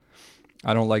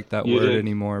I don't like that You word didn't.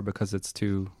 anymore because it's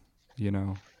too,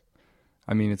 I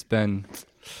mean, it's been,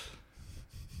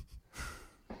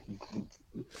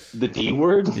 The D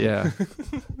word? yeah.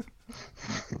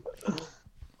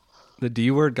 The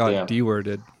D word got Damn.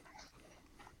 D-worded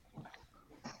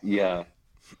Yeah.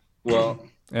 Well,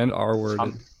 and R-worded,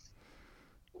 I'm.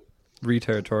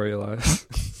 reterritorialized.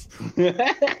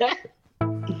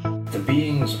 The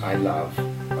beings I love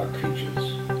are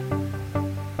creatures.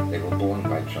 They were born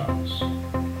by chance.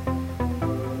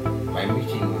 My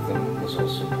meeting with them was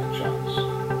also by chance.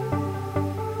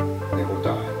 They will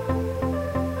die.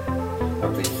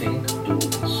 What they think, do,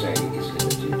 and say is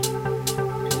limited.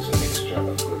 It is a mixture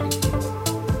of good and evil.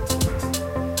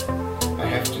 I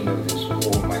have to know this with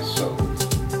all my soul,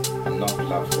 and not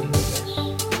love them the less.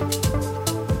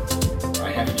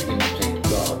 I have to imitate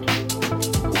God,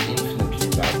 who infinitely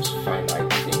loves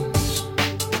finite things.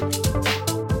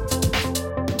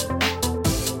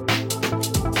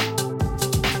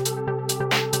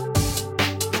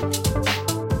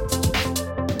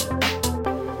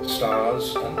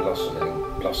 Stars and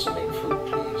blossoming fruit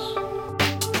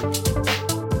trees.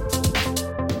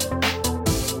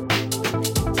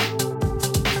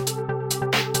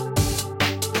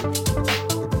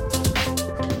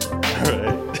 All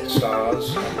right.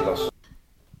 Stars and blossoming.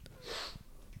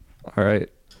 All right.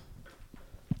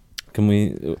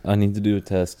 I need to do a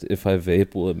test. If I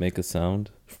vape, will it make a sound?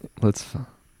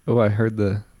 I heard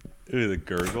Ooh, the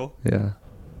gurgle. yeah.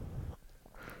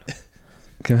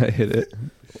 Can I hit it?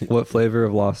 What flavor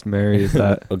of Lost Mary is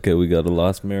that? Okay, we got a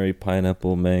Lost Mary,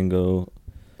 pineapple, mango,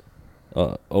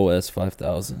 OS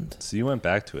 5000. So you went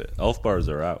back to it. Elf bars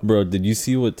are out. Bro, did you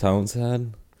see what Towns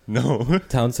had? No.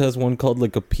 Towns has one called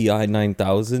like a PI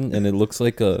 9000, and it looks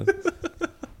like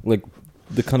like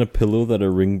the kind of pillow that a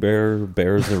ring bearer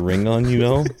bears a ring on, you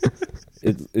know?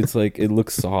 It's like, it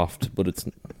looks soft, but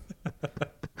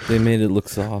they made it look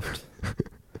soft.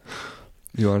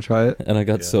 You want to try it? And I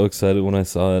got so excited when I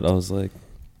saw it. I was like,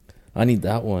 I need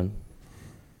that one.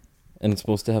 And it's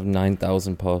supposed to have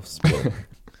 9,000 puffs. But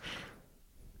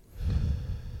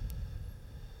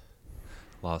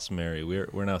Lost Mary.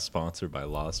 We're now sponsored by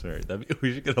Lost Mary.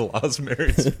 We should get a Lost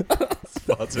Mary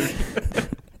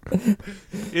sponsorship.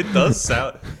 It does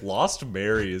sound Lost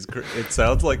Mary is. It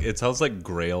sounds like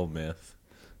Grail myth.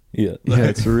 yeah. Yeah,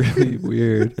 it's really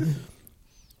weird.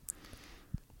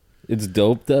 It's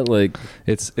dope that like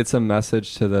It's a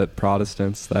message to the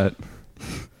Protestants that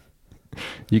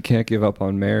you can't give up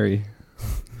on Mary.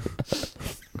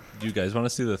 Do you guys want to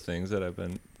see the things that I've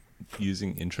been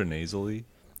using intranasally?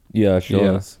 yeah, show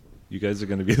Yeah. us. You guys are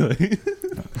gonna be like,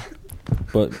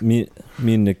 But me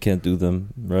and Nick can't do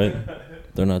them, right?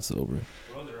 They're not sober.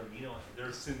 well,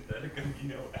 they're synthetic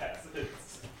amino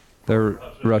acids. They're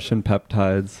Russian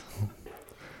peptides.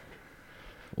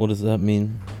 What does that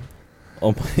mean?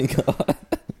 Oh my god.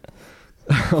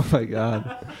 Oh my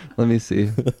god. Let me see.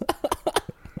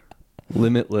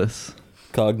 Limitless.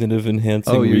 Cognitive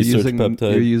enhancing Oh, you're research using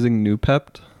peptide.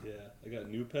 Nupept? Yeah, I got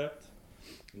Nupept,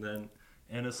 and then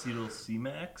N-acetyl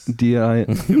C-Max.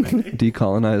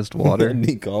 Decolonized water.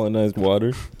 Decolonized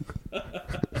water.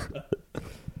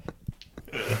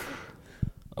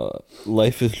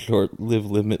 Life is short, live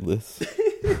limitless.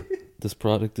 This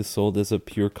product is sold as a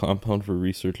pure compound for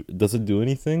research. Does it do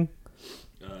anything?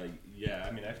 Yeah,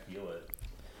 I mean, I feel it.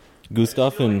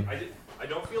 Gustav and I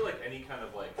don't feel like any kind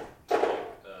of like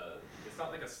it's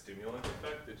not like a stimulant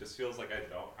effect. It just feels like I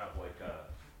don't have like a.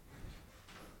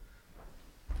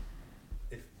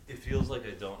 It feels like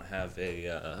I don't have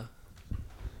a.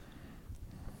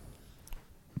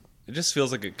 It just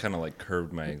feels like it kind of like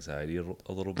curbed my anxiety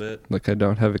a little bit. Like I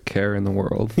don't have a care in the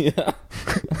world. yeah.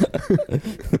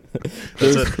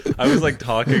 I was like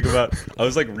talking about. I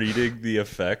was like reading the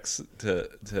effects to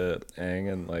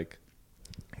Aang, and like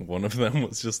one of them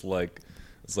was just like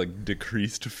it's like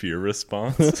decreased fear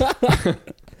response.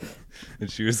 And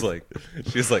she was like,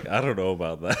 I don't know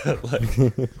about that. Like,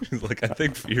 she's like, I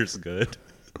think fear's good.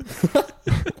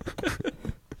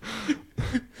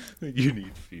 You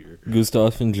need fear.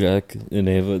 Gustav and Jack and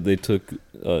Ava, they took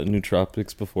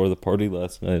nootropics before the party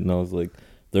last night, and I was like,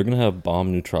 they're gonna have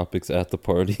bomb nootropics at the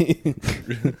party.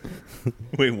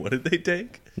 Wait, what did they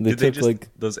take? They Did took just, like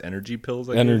those energy pills?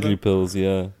 I gave energy them? pills,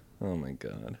 yeah. Oh my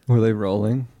god. Were they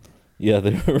rolling? Yeah,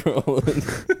 they were rolling.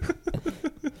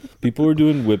 People were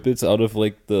doing whippets out of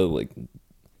like the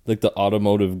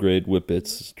automotive grade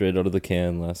whippets straight out of the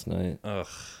can last night. Ugh,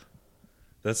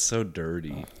 that's so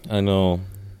dirty. I know.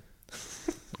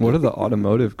 What are the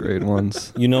automotive grade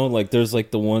ones? You know, like there's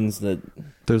like the ones that,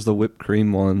 There's the whipped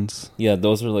cream ones. yeah,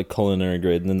 those are like culinary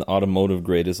grade, and then the automotive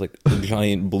grade is like a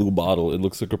giant blue bottle. It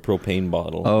looks like a propane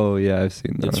bottle. Oh yeah, I've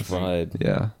seen those. It's fried.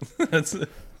 Yeah, That's a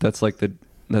that's like the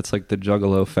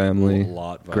Juggalo family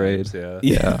lot vibes, grade. yeah.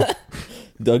 Yeah,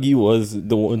 Dougie was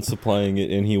the one supplying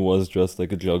it, and he was dressed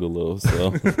like a juggalo.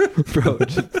 So bro,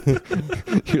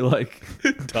 you're like,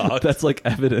 Dog. that's like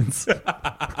evidence.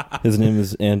 his name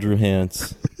is Andrew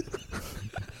Hance.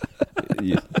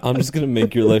 Yeah, I'm just gonna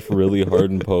make your life really hard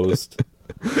in post.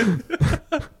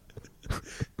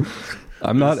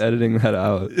 I'm not editing that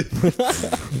out.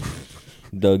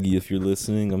 Dougie, if you're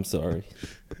listening, I'm sorry.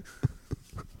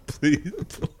 Please.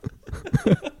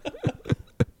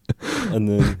 And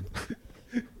then,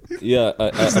 yeah,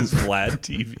 This I'm, is Vlad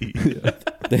TV.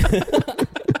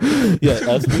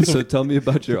 yeah. Ask me So tell me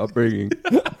about your upbringing.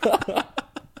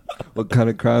 What kind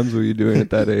of crimes were you doing at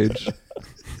that age?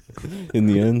 in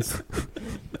the ends.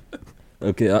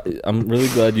 Okay, I'm really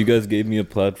glad you guys gave me a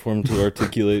platform to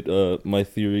articulate my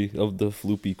theory of the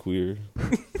floopy queer.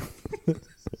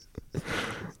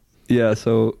 Yeah.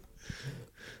 So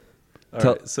All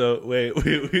Tell- right, so wait.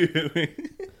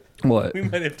 what? We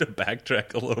might have to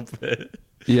backtrack a little bit.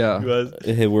 Yeah. Because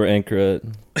Hey, we're Anchor at.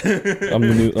 I'm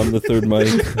the third mic,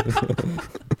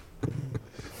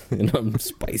 and I'm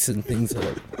spicing things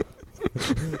up.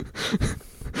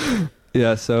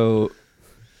 Yeah. So,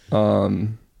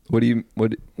 what did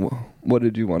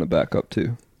you want to back up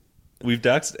to? we've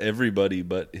doxed everybody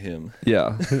but him.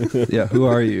 Yeah. Yeah. Who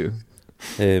are you?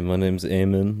 Hey, my name's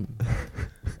Eamon.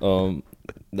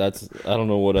 That's I don't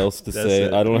know what else to That's say.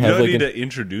 it. I don't you have don't like need an, to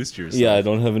introduce yourself. yeah, I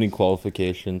don't have any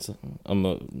qualifications. I'm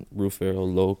a Rufero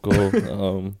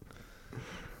loco.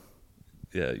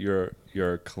 Yeah, you're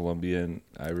a Colombian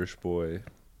Irish boy.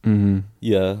 Mm-hmm.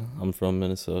 Yeah, I'm from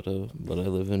Minnesota, but I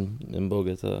live in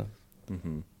Bogota.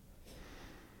 Mm-hmm.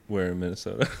 Where in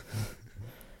Minnesota?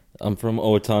 I'm from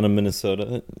Owatonna,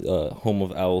 Minnesota, home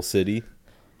of Owl City,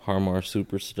 Harmar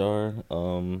superstar.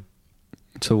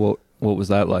 So what was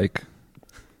that like?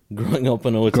 Growing up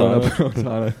in Growing Owatonna. up in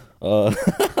Owatonna.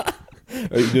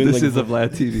 Are you doing This like is a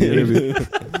Vlad TV interview.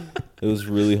 It was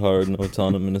really hard in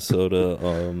Owatonna, Minnesota.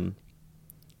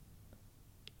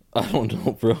 I don't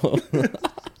know, bro.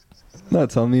 No,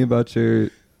 tell me about your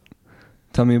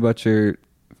family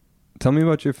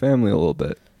a little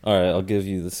bit. All right, I'll give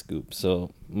you the scoop.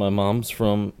 So my mom's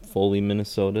from Foley,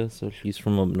 Minnesota, so she's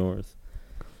from up north,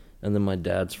 and then my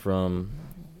dad's from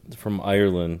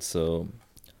Ireland. So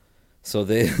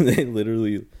they they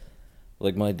literally,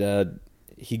 like, my dad,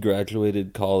 he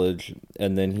graduated college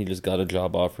and then he just got a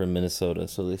job offer in Minnesota,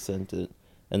 so they sent it,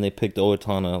 and they picked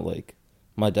Owatonna. Like,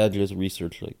 my dad just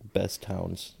researched like best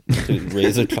towns to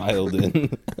raise a child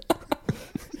in.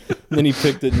 And then he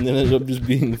picked it and then ended up just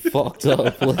being fucked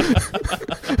up. Like,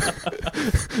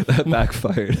 That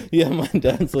backfired. yeah, my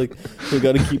dad's like, we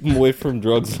got to keep him away from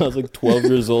drugs. And I was like 12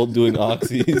 years old doing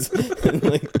oxys and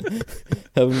like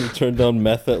having to turn down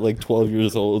meth at like 12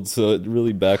 years old. So it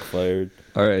really backfired.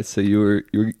 All right, so you were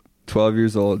 12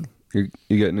 years old. You're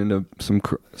getting into some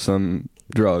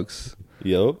drugs.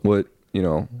 Yep. What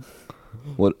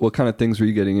kind of things were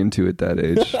you getting into at that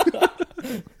age?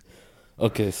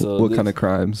 Okay, so What kind of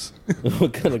crimes?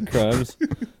 what kind of crimes?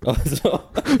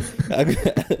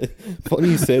 Funny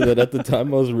you say that. At the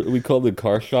time, we called it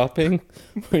car shopping,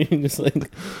 where you just like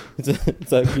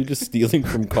it's actually just stealing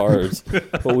from cars,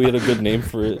 but we had a good name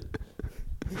for it.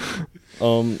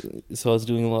 So I was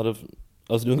doing a lot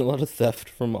of theft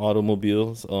from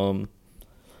automobiles. I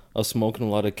was smoking a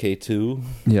lot of K2.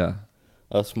 Yeah.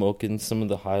 I was smoking some of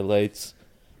the highlights.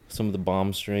 Some of the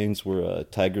bomb strains were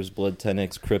Tiger's Blood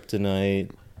 10X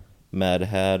Kryptonite, Mad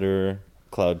Hatter,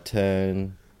 Cloud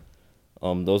 10.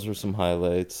 Those were some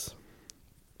highlights.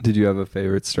 Did you have a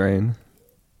favorite strain?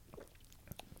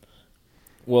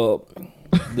 Well,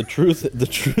 the truth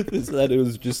is that it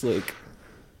was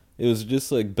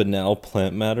just like banal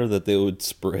plant matter that they would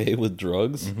spray with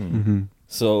drugs. Mm-hmm.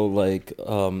 So like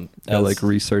Like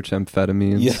research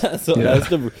amphetamines. Yeah, so Yeah.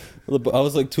 I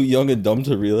was like too young and dumb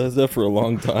to realize that for a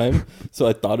long time. So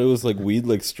I thought it was like weed,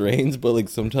 like strains, but like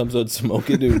sometimes I'd smoke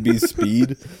it, it would be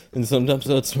speed, and sometimes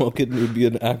I'd smoke it and it would be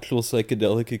an actual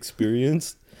psychedelic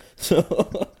experience. So,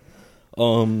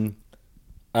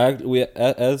 as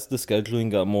the scheduling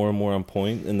got more and more on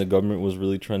point, and the government was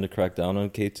really trying to crack down on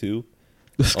K2.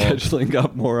 The scheduling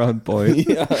got more on point.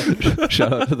 Yeah,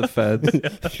 Shout out to the feds.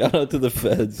 shout out to the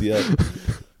feds. Yeah,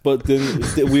 but then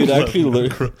we had actually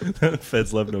learned.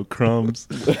 Feds love no crumbs.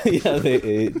 Yeah, they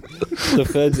ate. The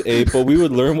feds ate, but we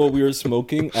would learn what we were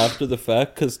smoking after the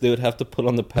fact because they would have to put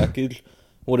on the package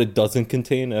what it doesn't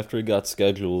contain after it got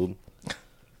scheduled.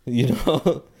 You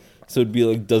know? So it'd be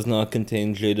like, does not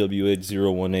contain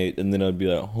JWH018, and then I'd be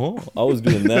like, huh? I was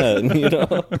doing that, you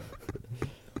know?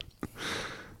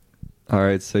 All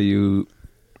right, so you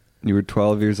were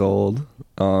 12 years old,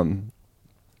 and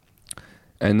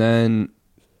then,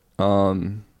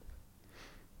 well,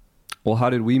 how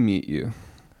did we meet you?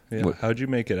 Yeah. How'd you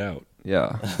make it out?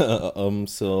 Yeah.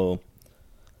 So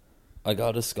I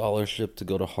got a scholarship to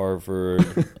go to Harvard.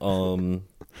 I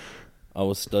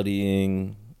was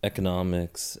studying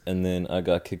economics, and then I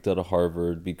got kicked out of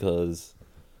Harvard because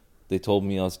they told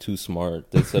me I was too smart.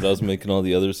 They said I was making all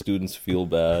the other students feel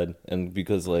bad, and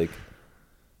because like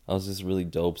I was just really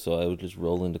dope, so I would just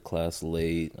roll into class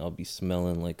late. I'll be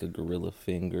smelling like a gorilla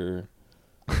finger.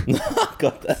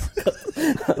 Got that.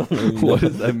 I don't know, What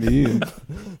does that mean?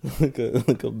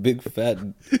 like a big fat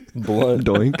blunt.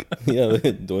 Doink? Yeah,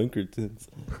 doinkertons.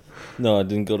 No, I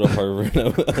didn't go to Harvard.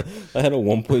 I had a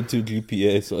 1.2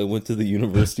 GPA, so I went to the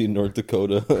University of North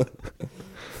Dakota.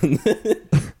 and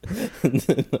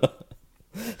then,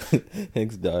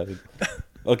 Hanks died.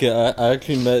 Okay, I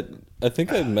actually met. I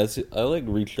think I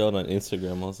reached out on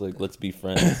Instagram. I was like, let's be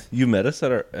friends. You met us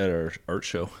at our art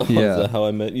show. Yeah. Is that how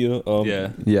I met you?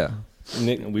 Yeah. Yeah.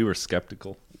 Nick. And we were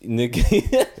skeptical. Nick.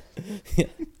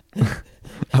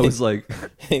 I was like,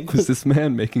 is this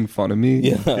man making fun of me?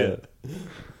 Yeah.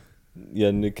 Yeah,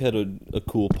 Nick had a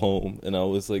cool poem, and I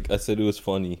was like, I said it was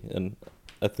funny, and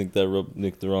I think that rubbed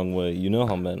Nick the wrong way. You know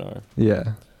how men are. Yeah.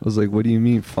 I was like, what do you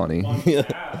mean funny?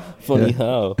 Funny Yeah.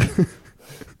 how?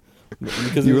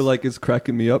 Because You were like, it's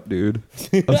cracking me up, dude.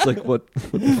 I was like, what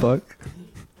the fuck?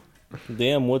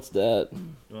 damn, what's that?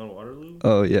 You want Waterloo?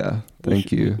 Oh, yeah.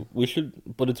 Thank you. We should,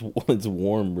 but it's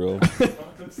warm, bro.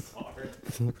 I'm sorry.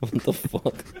 What the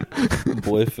fuck?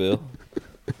 Boy, Phil.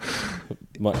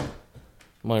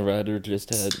 My rider just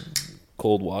had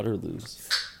cold Waterloos.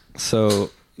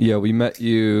 So, yeah, we met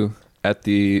you at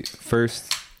the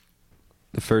first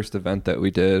event that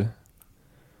we did.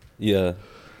 Yeah.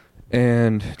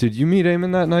 And did you meet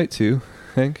Eamon that night too,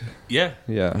 Hank? Yeah.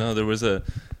 Yeah. No, there was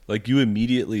you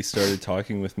immediately started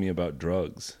talking with me about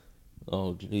drugs.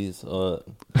 Oh, jeez.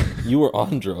 You were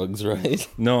on drugs, right?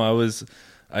 No,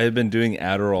 I had been doing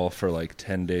Adderall for like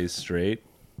 10 days straight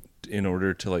in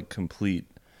order to like complete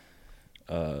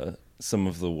some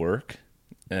of the work,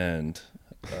 and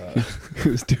He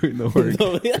was doing the work.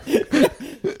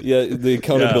 Yeah, the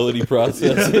accountability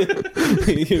process.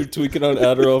 You're tweaking on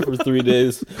Adderall for 3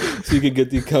 days so you can get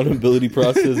the accountability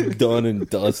process done and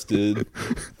dusted.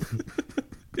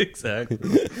 Exactly.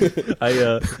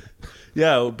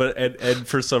 But and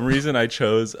for some reason I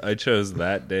chose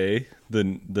that day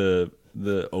the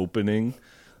opening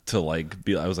to like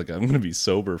be. I was like, I'm gonna be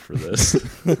sober for this,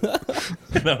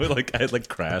 and I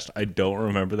crashed. I don't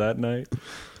remember that night.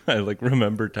 I like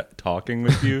remember talking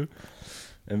with you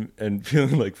and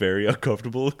feeling like very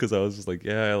uncomfortable because I was just like,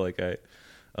 I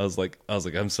was like,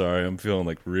 I'm sorry, I'm feeling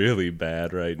like really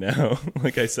bad right now.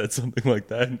 Like I said something like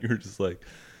that, and you were just like,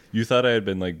 you thought I had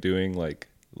been like doing like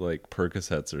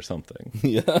Percocets or something.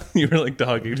 Yeah. You were like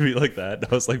talking to me like that, and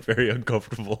I was like very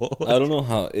uncomfortable. I don't know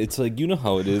how. It's like, you know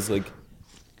how it is. Like,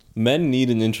 men need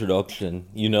an introduction,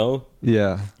 you know?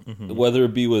 Yeah. Mm-hmm. Whether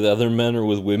it be with other men or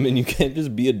with women, you can't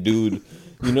just be a dude.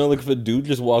 You know, like if a dude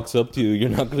just walks up to you, you're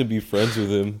not going to be friends with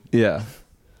him. Yeah.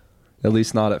 At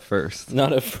least not at first.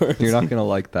 Not at first. You're not going to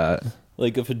like that.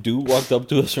 Like if a dude walked up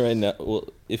to us right now, well,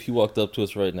 if he walked up to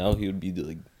us right now, he would be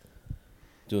like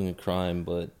doing a crime,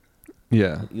 but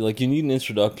Yeah. like you need an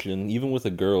introduction, even with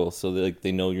a girl, so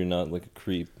they know you're not like a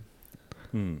creep.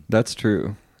 That's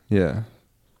true. Yeah.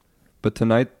 But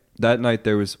that night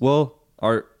there was, well,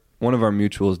 one of our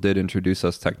mutuals did introduce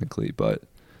us technically, but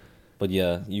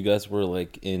yeah, you guys were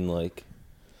like in like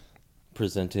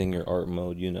presenting your art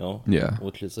mode, you know? Yeah.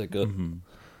 Which is like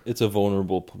it's a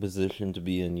vulnerable position to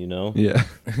be in, you know? yeah.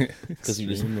 Because you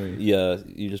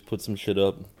just put some shit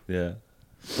up. Yeah.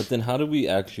 But then how do we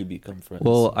actually become friends?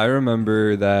 Well, I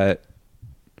remember that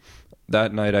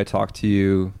night I talked to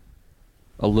you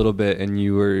a little bit, and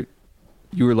you were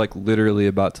like literally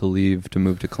about to leave to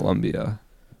move to Columbia.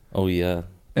 Oh yeah.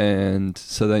 And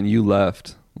so then you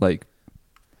left, like,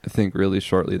 I think really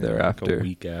shortly thereafter. Like a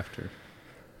week after.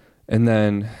 And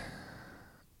then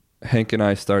Hank and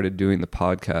I started doing the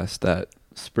podcast that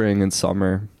spring and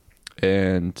summer,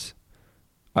 and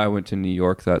I went to New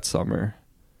York that summer.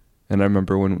 And I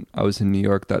remember when I was in New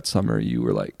York that summer, you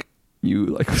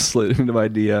slid into my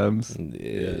DMs.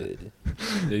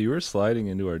 Yeah, you were sliding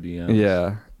into our DMs.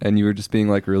 Yeah, and you were just being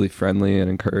like really friendly and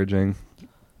encouraging,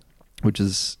 which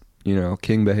is,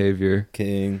 king behavior.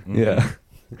 King. Yeah.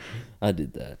 I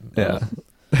did that. Yeah.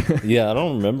 Yeah, I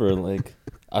don't remember. Like,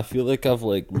 I feel like I've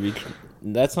like reached.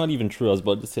 That's not even true. I was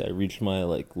about to say I reached my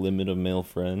like limit of male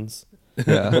friends,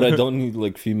 Yeah. but I don't need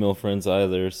like female friends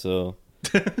either. So,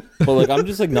 but like I'm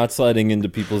just like not sliding into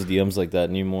people's DMs like that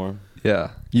anymore.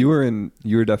 Yeah. You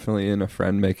were definitely in a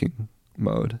friend making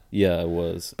mode. Yeah, I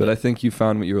was. But I think you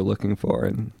found what you were looking for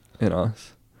in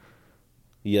us.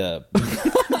 Yeah.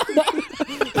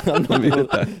 Let me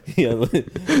hit that. Yeah,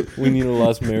 we need a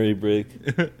Lost Mary break.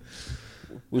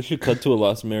 We should cut to a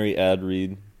Lost Mary ad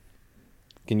read.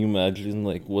 Can you imagine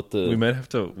like what the We might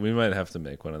have to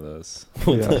make one of those.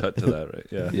 Yeah. Cut to that, right?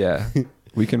 Yeah. Yeah.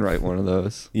 We can write one of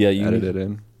those. Yeah, you edit it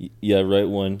in. Yeah, write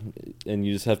one, and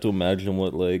you just have to imagine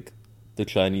what like the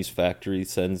Chinese factory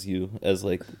sends you as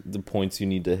like the points you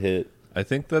need to hit. I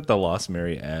think that the Lost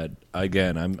Mary ad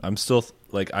again. I'm still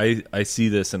like I see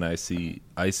this and I see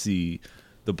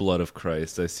the blood of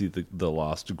Christ. I see the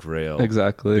lost Grail.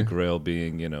 Exactly. The Grail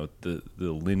being the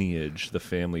lineage, the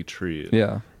family tree.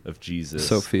 Yeah. Of Jesus.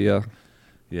 Sophia.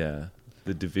 Yeah.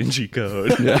 The Da Vinci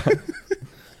Code. Yeah.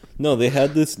 No, they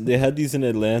had these in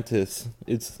Atlantis.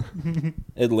 It's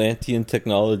Atlantean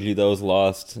technology that was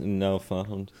lost and now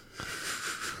found.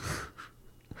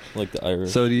 Like the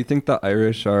Irish. So do you think the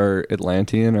Irish are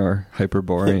Atlantean or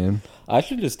Hyperborean? I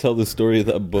should just tell the story of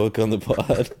that book on the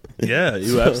pod. Yeah,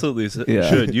 you absolutely Yeah.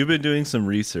 should. You've been doing some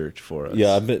research for us.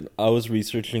 Yeah, I was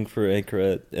researching for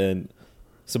Anchoret, and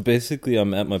so basically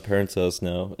I'm at my parents' house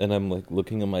now, and I'm like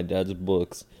looking at my dad's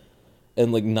books,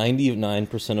 and like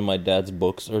 99% of my dad's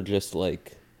books are just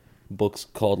like books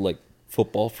called like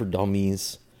Football for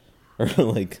Dummies, or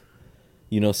like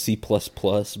C++,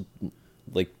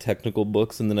 like technical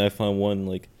books, and then I found one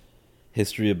like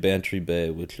History of Bantry Bay,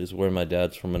 which is where my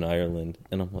dad's from in Ireland,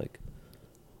 and I'm like,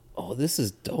 oh, this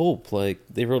is dope. Like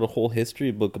they wrote a whole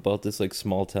history book about this like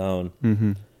small town.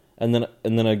 Mm-hmm. And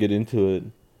then I get into it,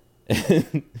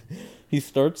 and he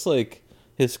starts like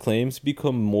his claims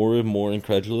become more and more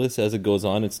incredulous as it goes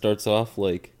on. It starts off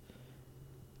like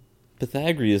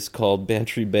Pythagoras called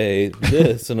Bantry Bay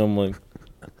this, and I'm like,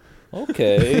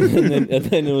 okay, and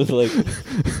then it was like.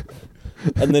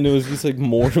 And then it was just like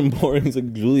more and more. He's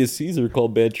like, Julius Caesar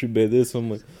called Bantry Bay this. I'm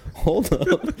like, hold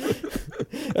up.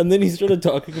 And then he started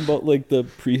talking about like the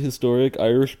prehistoric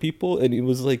Irish people, and it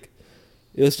was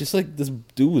just like this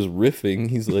dude was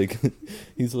riffing. He's like,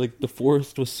 the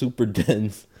forest was super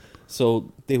dense,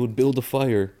 so they would build a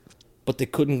fire, but they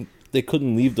couldn't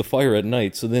leave the fire at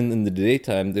night. So then in the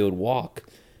daytime they would walk,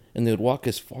 and they would walk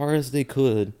as far as they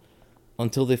could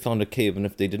until they found a cave. And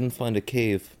if they didn't find a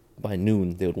cave by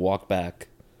noon, they would walk back,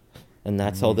 and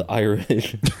that's how the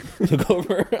Irish took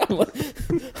over. I'm like,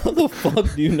 how the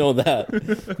fuck do you know that?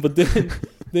 But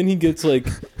then he gets like,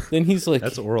 then he's like,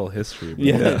 That's oral history. Bro.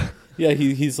 yeah.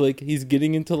 He's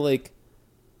getting into like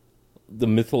the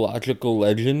mythological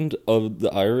legend of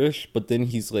the Irish, but then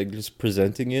he's like just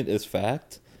presenting it as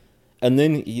fact, and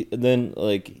then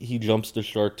he jumps the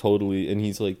shark totally, and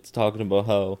he's like talking about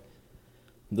how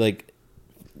like.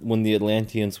 When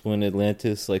Atlantis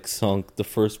like sunk, the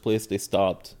first place they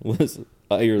stopped was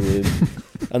Ireland,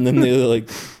 and then they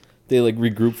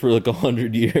regrouped for like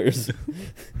 100 years,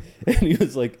 and he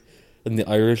was like, and the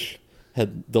Irish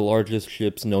had the largest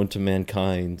ships known to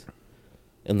mankind,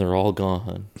 and they're all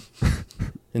gone.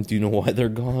 And do you know why they're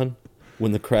gone?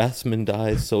 When the craftsman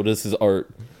dies, so does his art,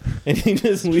 and he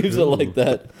just leaves it like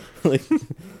that. Like,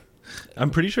 I'm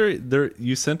pretty sure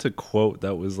you sent a quote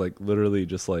that was like literally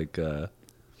just like.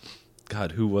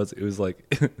 God, who was it? It was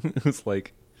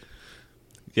like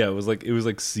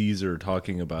Caesar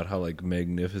talking about how like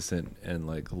magnificent and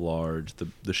like large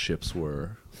the ships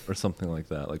were, or something like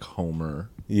that, like Homer.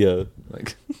 Yeah.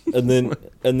 Like and then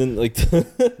like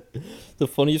the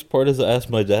funniest part is I asked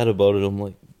my dad about it. I'm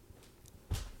like,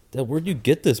 Dad, where'd you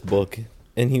get this book?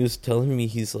 And he was telling me,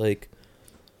 he's like,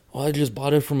 oh, I just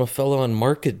bought it from a fella on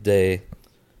market day,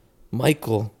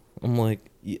 Michael. I'm like,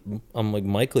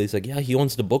 Michael. He's like, yeah, he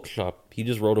owns the bookshop. He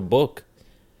just wrote a book.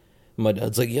 And my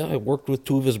dad's like, yeah, I worked with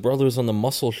two of his brothers on the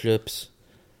mussel ships.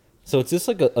 So it's just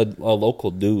like a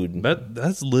local dude.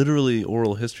 That's literally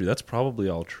oral history. That's probably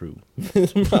all true.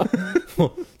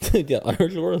 Yeah,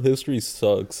 Irish oral history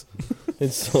sucks.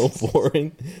 It's so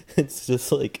boring. It's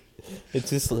just like,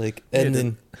 and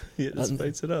then it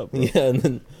spice it up. Bro. Yeah, and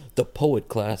then the poet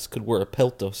class could wear a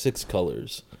pelt of 6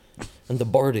 colors. And the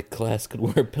bardic class could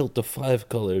wear a pelt of 5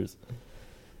 colors.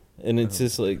 And it's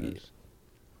just like...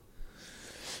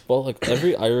 Well, like,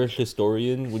 every Irish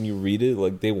historian, when you read it,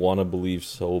 like, they want to believe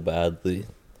so badly.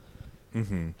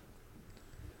 Mm-hmm.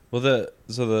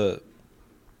 Well,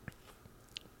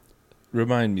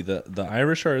 remind me, the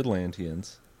Irish are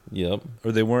Atlanteans. Yep.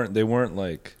 Or they weren't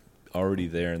like already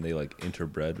there and they like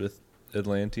interbred with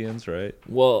Atlanteans, right?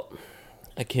 Well,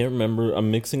 I can't remember.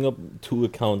 I'm mixing up two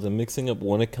accounts. I'm mixing up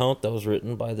one account that was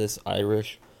written by this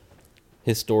Irish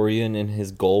historian, and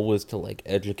his goal was to like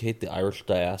educate the Irish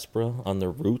diaspora on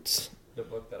their roots. The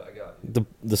book that I got.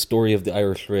 The story of the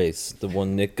Irish race, the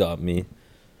one Nick got me.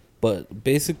 But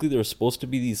basically, there were supposed to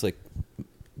be these like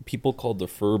people called the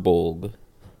Furbolg,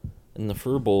 and the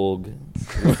Furbolg,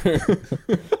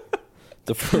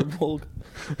 the Furbolg,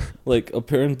 like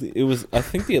apparently it was. I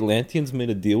think the Atlanteans made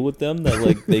a deal with them that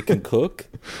like they can cook,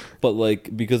 but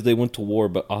like because they went to war,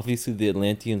 but obviously the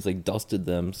Atlanteans like dusted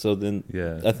them. So then,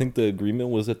 I think the agreement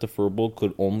was that the Furbolg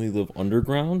could only live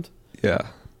underground. Yeah.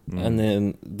 And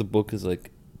then the book is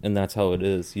like, and that's how it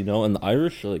is, you know. And the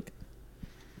Irish, like,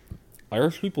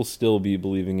 Irish people still be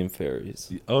believing in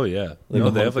fairies. Oh yeah, Like no,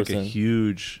 they have like 100%. a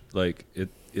huge like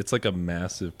it's like a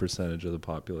massive percentage of the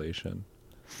population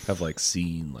have like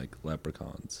seen like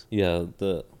leprechauns. Yeah,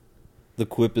 the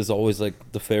quip is always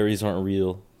like the fairies aren't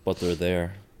real, but they're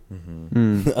there. I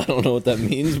don't know what that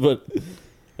means, but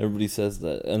everybody says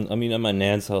that. And I mean, at my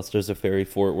nan's house, there's a fairy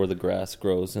fort where the grass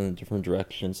grows in a different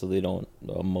direction, so they don't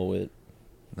mow it.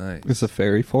 Nice. It's a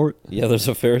fairy fort? Yeah, there's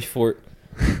a fairy fort.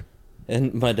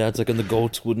 And my dad's like, and the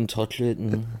goats wouldn't touch it.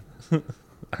 And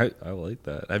I like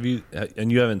that. Have you?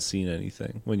 And you haven't seen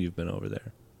anything when you've been over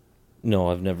there? no,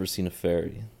 I've never seen a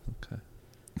fairy. Okay.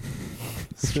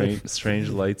 Strange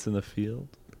lights in the field.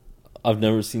 I've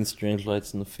never seen strange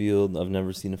lights in the field. I've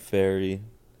never seen a fairy.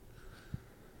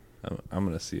 I'm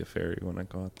gonna see a fairy when I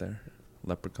go out there.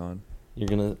 Leprechaun.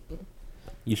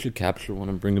 You should capture one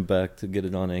and bring it back to get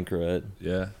it on Anchorette.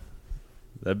 Yeah,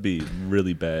 that'd be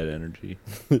really bad energy.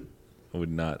 I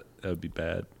would not. That would be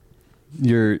bad.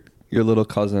 Your little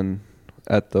cousin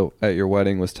at your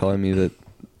wedding was telling me that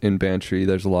in Bantry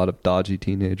there's a lot of dodgy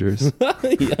teenagers.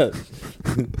 Yeah.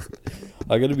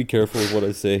 I gotta be careful with what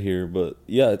I say here, but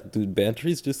yeah, dude,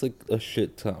 Bantry's just like a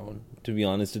shit town. To be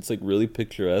honest, it's like really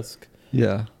picturesque.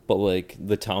 Yeah. But like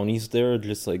the townies there are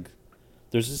just like,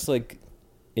 there's just like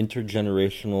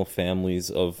intergenerational families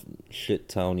of shit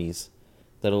townies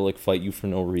that'll like fight you for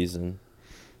no reason.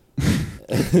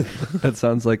 That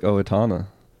sounds like Owatonna.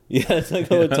 Yeah, it's like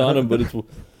Owatonna, but it's...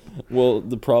 Well,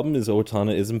 the problem is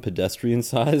Owatonna isn't pedestrian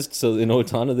sized, so in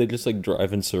Owatonna they just like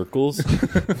drive in circles.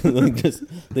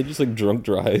 They just like drunk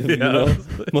drive, you know?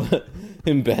 But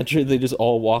in Bantry they just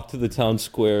all walk to the town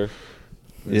square.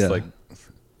 Just like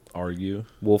argue.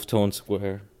 Wolftone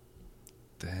Square.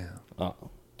 Damn.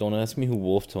 Don't ask me who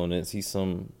Wolftone is. He's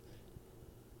some...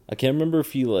 I can't remember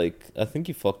if he like... I think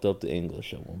he fucked up the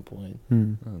English at one point.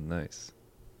 Oh, nice.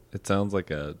 It sounds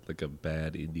like a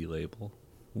bad indie label.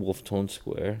 Wolftone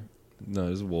Square. No,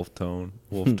 it's Wolftone.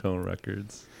 Wolftone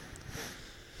Records.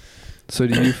 So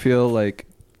do you feel like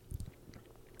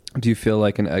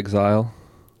an exile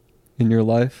in your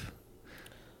life?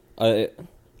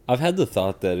 I've had the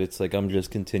thought that it's like I'm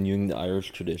just continuing the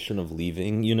Irish tradition of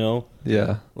leaving, you know?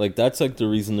 Yeah. Like, that's like the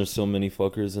reason there's so many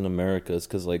fuckers in America is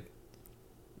because, like,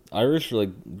 Irish,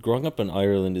 like, growing up in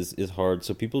Ireland is hard,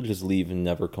 so people just leave and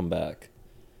never come back.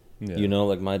 Yeah. You know,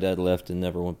 like, my dad left and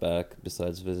never went back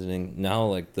besides visiting. Now,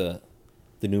 like, the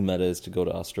new meta is to go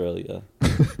to Australia.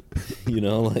 You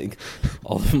know, like,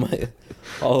 all of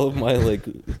my, like,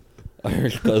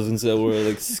 Irish cousins that wear,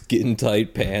 like,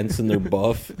 skin-tight pants and they're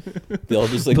buff, they all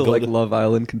just, like, the, go like, to... Love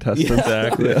Island contestants.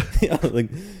 Exactly. Yeah, like,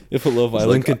 if a Love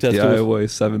Island like, contestant yeah, was... I weigh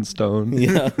 7 stone.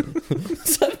 Yeah.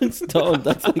 7 stone,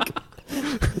 that's like...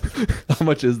 How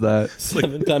much is that?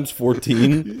 7 times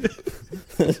 14.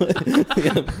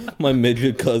 Yeah, my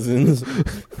midget cousins.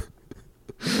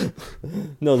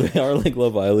 No, they are like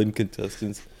Love Island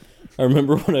contestants. I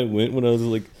remember when I went when I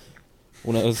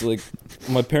was like,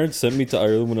 my parents sent me to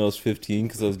Ireland when I was 15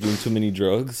 because I was doing too many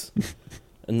drugs,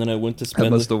 and then I went to spend.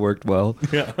 That must have worked well.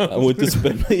 Yeah. I went to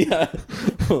spend. Yeah.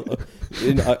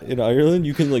 In Ireland,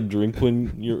 you can like drink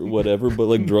when you're whatever, but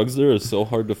like drugs there is so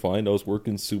hard to find. I was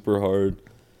working super hard.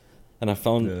 And I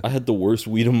found I had the worst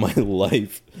weed of my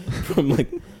life from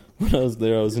like when I was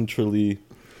there. I was in Tralee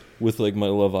with like my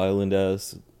Love Island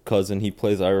ass cousin. He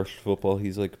plays Irish football.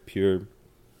 He's like pure.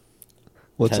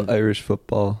 What's Irish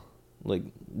football? Like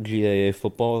GAA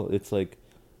football. It's like,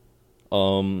 I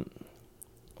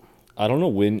don't know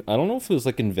when. I don't know if it was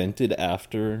like invented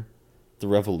after the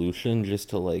revolution just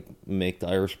to like make the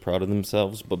Irish proud of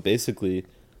themselves. But basically,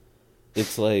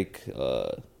 it's like.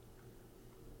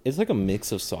 It's like a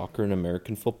mix of soccer and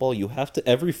American football. You have to,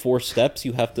 every 4 steps,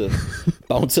 you have to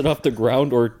bounce it off the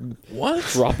ground or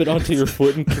drop it onto your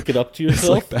foot and kick it up to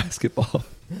yourself. It's like basketball.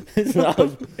 It's not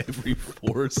every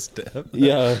 4 steps.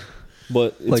 Yeah.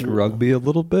 But it's Like rugby a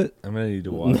little bit? I'm gonna need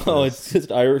to watch. No, this. it's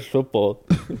just Irish football.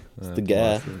 It's the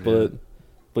gas. Boston,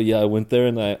 But yeah, I went there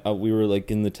and we were like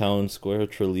in the town square,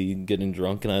 Tralee, getting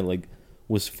drunk, and I like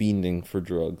was fiending for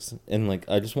drugs, and like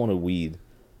I just wanted weed,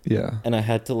 Yeah. and I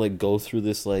had to like go through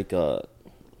this like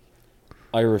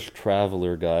Irish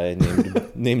traveler guy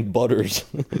named Butters.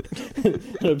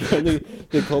 And apparently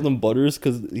they called him Butters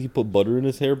because he put butter in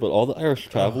his hair. But all the Irish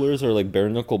travelers are like bare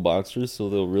knuckle boxers, so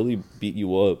they'll really beat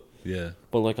you up. Yeah.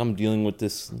 But like I'm dealing with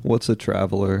this. What's a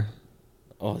traveler?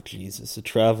 Oh Jesus, a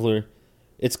traveler.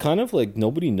 It's kind of like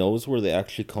nobody knows where they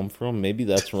actually come from. Maybe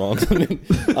that's wrong. I mean,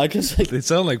 I just like They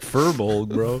sound like Furbolg,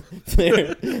 bro.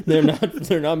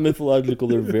 they're not mythological.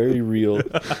 They're very real.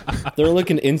 They're like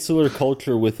an insular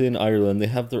culture within Ireland. They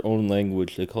have their own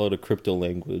language. They call it a crypto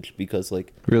language because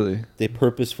like Really? they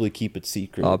purposefully keep it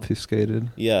secret. Obfuscated?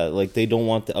 Yeah, like they don't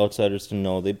want the outsiders to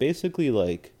know. They basically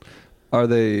like Are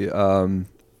they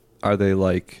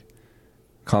like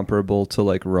comparable to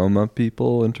like Roma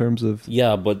people in terms of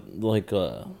yeah, but like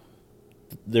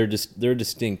they're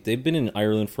distinct. They've been in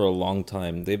Ireland for a long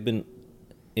time. They've been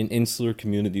an insular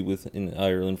community within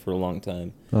Ireland for a long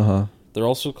time. Uh-huh. They're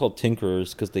also called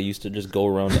tinkerers because they used to just go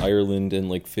around Ireland and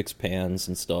like fix pans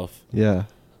and stuff. Yeah.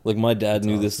 Like my dad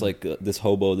knew this like this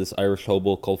Irish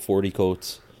hobo called 40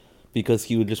 Coats, because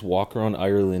he would just walk around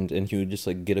Ireland and he would just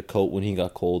like get a coat when he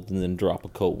got cold and then drop a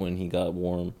coat when he got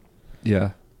warm.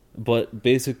 Yeah. But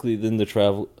basically, then the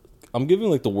travel. I'm giving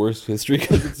like the worst history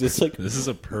because it's just like This is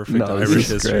a perfect No, this Irish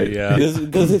is history. great. Yeah.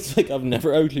 because it's like I've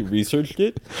never actually researched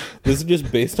it. This is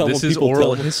just based on This what is people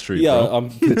oral tell. history, Yeah, bro. I'm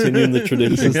continuing the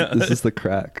tradition. This is the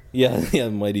crack. Yeah,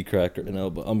 mighty cracker. No,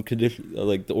 but I'm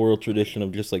like the oral tradition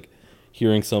of just like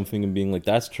hearing something and being like,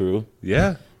 "That's true."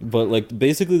 Yeah. But like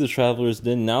basically, the travelers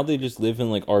then now they just live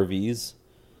in like RVs,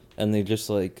 and they just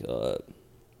like.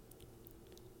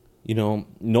 No,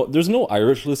 there's no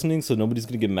Irish listening, so nobody's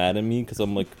gonna get mad at me because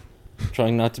I'm like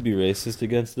trying not to be racist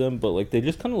against them. But like they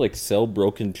just kind of like sell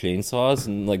broken chainsaws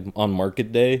and like on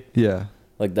market day, Yeah.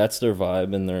 like that's their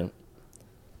vibe,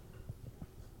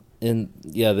 and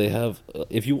yeah, they have.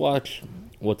 If you watch,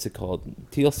 what's it called?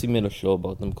 TLC made a show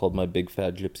about them called My Big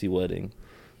Fat Gypsy Wedding.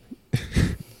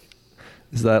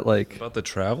 Is that like About the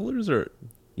travelers or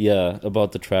Yeah,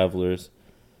 about the travelers,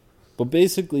 but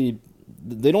basically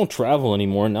they don't travel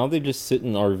anymore. Now they just sit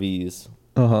in RVs.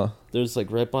 uh-huh. There's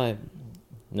like right by.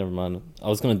 Never mind. I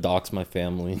was gonna dox my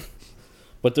family,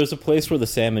 but there's a place where the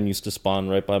salmon used to spawn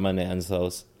right by my nan's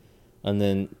house,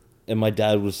 and my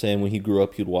dad was saying when he grew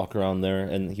up he'd walk around there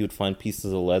and he would find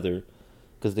pieces of leather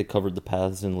because they covered the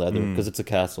paths in leather because it's a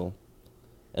castle,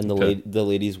 and the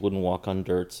ladies wouldn't walk on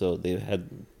dirt, so they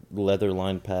had leather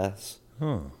lined paths.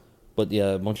 Huh. But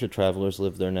yeah, a bunch of travelers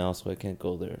live there now, so I can't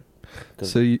go there.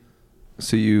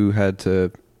 So you had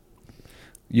to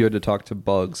talk to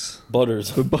Bugs.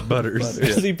 Butters. Butters.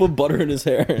 Because he put butter in his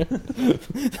hair.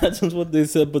 That's just what they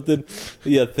said. But then,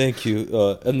 yeah, thank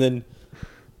you. And then,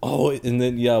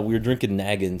 yeah, we were drinking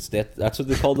naggins. That's what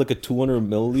they called like a 200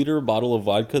 milliliter bottle of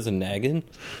vodka is a naggin.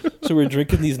 So we were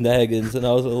drinking these naggins, and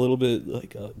I was a little bit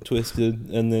like twisted.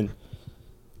 And then,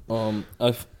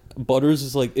 Butters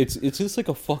is like it's just like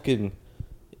a fucking.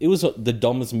 It was the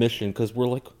dumbest mission because we're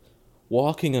like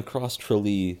walking across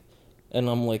Tralee. And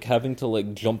I'm like having to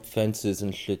like jump fences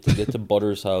and shit to get to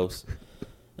Butters' house.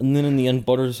 And then in the end,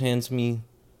 Butters hands me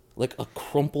like a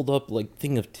crumpled up like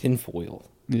thing of tinfoil.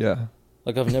 Yeah.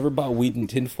 Like I've never bought weed in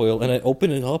tinfoil. And I open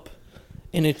it up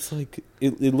and it's like,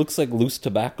 it looks like loose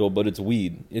tobacco, but it's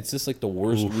weed. It's just like the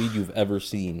worst weed you've ever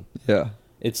seen. Yeah.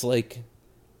 It's like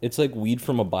weed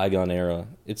from a bygone era.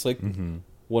 It's like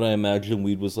what I imagine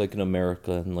weed was like in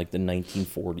America in like the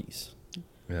 1940s.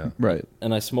 Yeah. Right.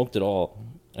 And I smoked it all.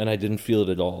 And I didn't feel it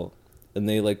at all. And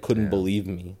they, like, couldn't believe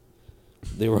me.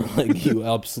 They were like, you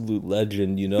absolute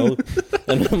legend, you know?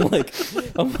 And I'm like,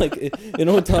 in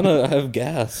Otana, I have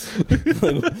gas.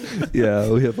 Like, Yeah,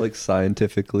 we have like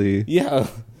scientifically yeah.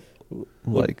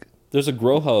 like There's a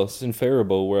grow house in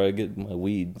Faribault where I get my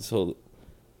weed. So,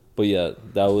 but yeah,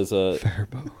 that was a...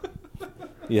 Faribault.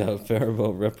 Yeah,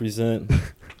 Faribault represent.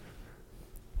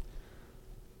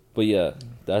 But yeah,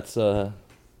 that's...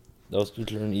 That was the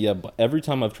journey. Yeah, but every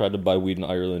time I've tried to buy weed in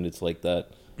Ireland, it's like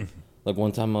that. Like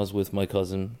one time I was with my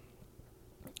cousin,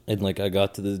 and like I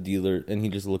got to this dealer, and he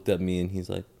just looked at me, and he's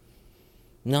like,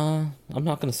 "Nah, I'm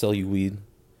not gonna sell you weed."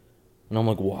 And I'm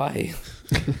like, "Why?"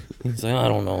 He's like, "I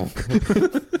don't know."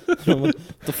 And I'm like,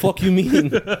 "The fuck you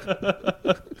mean?"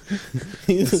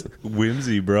 He's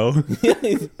Whimsy, bro. yeah,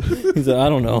 he's like, "I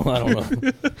don't know.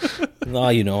 Nah,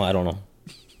 I don't know."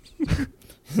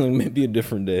 He's like, maybe a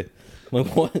different day.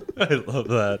 Like, what? I love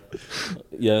that.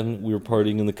 Yeah, and we were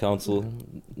partying in the council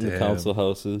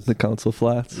houses. The council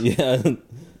flats. Yeah,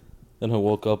 and I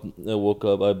woke up,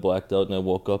 I blacked out, and I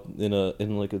woke up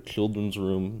in like a children's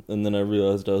room, and then I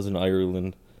realized I was in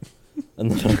Ireland,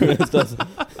 and then I realized I was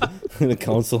in a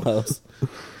council house.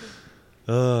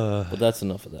 But that's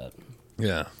enough of that.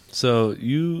 Yeah. So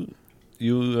you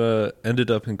ended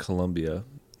up in Colombia,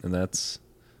 and that's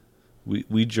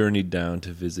we journeyed down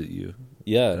to visit you.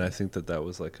 Yeah, And I think that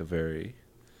was like it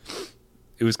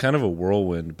was kind of a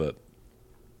whirlwind, but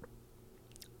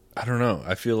I don't know.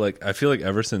 I feel like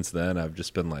ever since then I've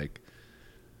just been like,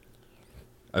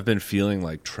 I've been feeling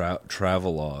like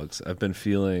travel logs. I've been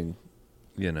feeling,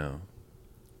 I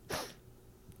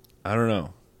don't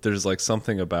know. There's like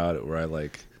something about it where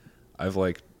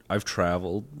I've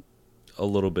traveled a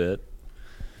little bit,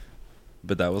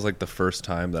 but that was like the first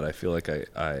time that I feel like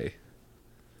I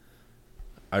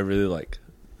really like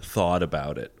thought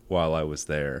about it while I was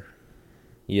there.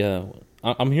 yeah.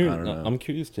 I'm I don't know. I'm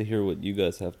curious to hear what you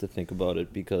guys have to think about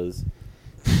it, because,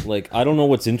 like, I don't know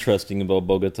what's interesting about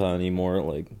Bogota anymore.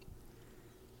 Like,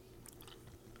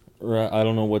 I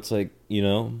don't know what's like,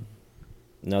 now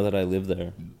that I live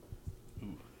there.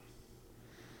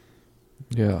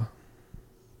 Yeah.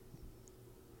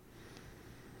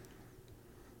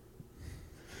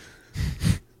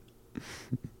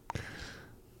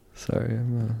 Sorry,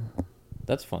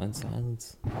 That's fine.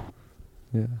 Silence.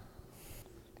 yeah.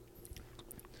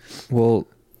 Well,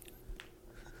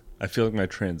 I feel like my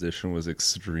transition was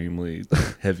extremely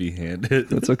heavy-handed.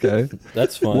 that's okay.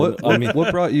 That's fine. What I mean,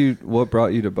 what brought you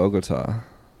to Bogota?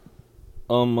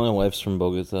 my wife's from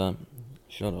Bogota.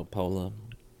 Shout out Paula.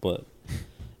 But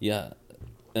yeah,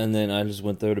 and then I just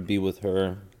went there to be with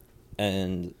her,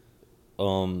 and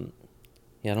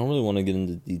yeah, I don't really want to get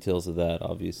into details of that,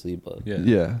 obviously, but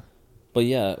Yeah. But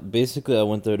yeah, basically I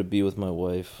went there to be with my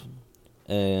wife,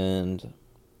 and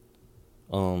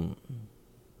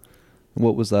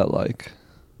What was that like?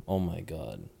 oh my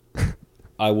god.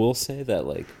 I will say that,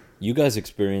 like, you guys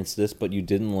experienced this, but you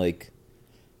didn't, like,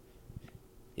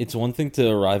 it's one thing to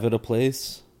arrive at a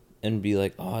place and be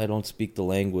like, oh, I don't speak the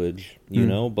language, you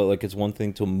know? But, like, it's one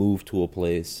thing to move to a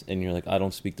place and you're like, I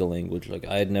don't speak the language. Like,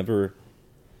 I had never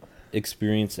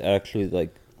experienced actually,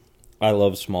 like, I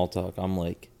love small talk. I'm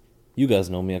like, you guys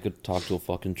know me, I could talk to a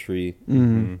fucking tree.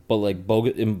 Mm-hmm. But, like,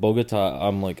 in Bogota,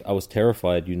 I'm like, I was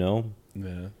terrified, Yeah.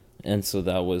 And so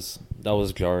that was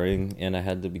jarring, and I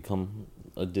had to become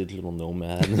a digital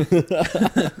nomad.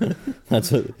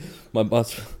 That's what my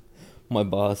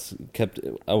boss kept.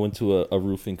 I went to a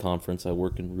roofing conference. I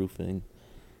work in roofing,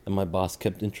 and my boss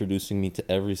kept introducing me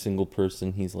to every single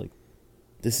person. He's like,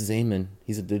 "This is Eamon.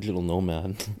 He's a digital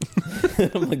nomad."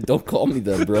 I'm like, "Don't call me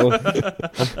that, bro."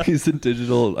 He's a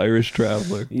digital Irish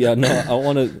traveler. Yeah, no,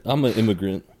 I'm an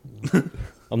immigrant.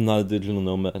 I'm not a digital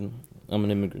nomad. I'm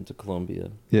an immigrant to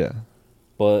Colombia. Yeah.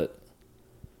 But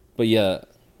yeah,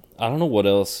 I don't know what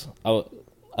else. I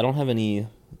don't have any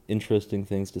interesting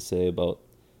things to say about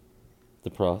the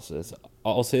process.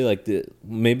 I'll say, like,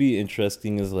 maybe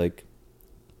interesting is, like,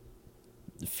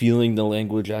 feeling the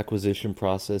language acquisition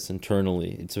process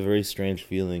internally. It's a very strange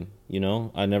feeling,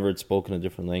 I never had spoken a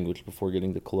different language before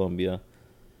getting to Colombia.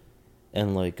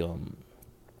 And, like,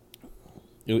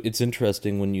 it's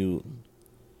interesting when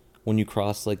you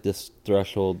cross, like, this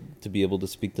threshold to be able to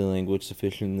speak the language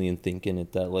sufficiently and think in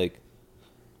it, that, like,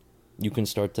 you can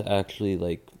start to actually,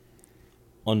 like,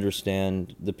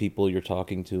 understand the people you're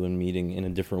talking to and meeting in a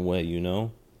different way,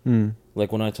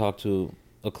 Like, when I talk to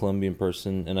a Colombian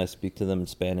person and I speak to them in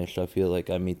Spanish, I feel like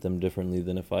I meet them differently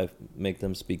than if I make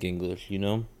them speak English,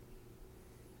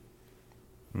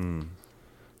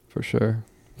 For sure.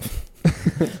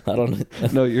 I don't know.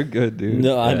 No, you're good, dude.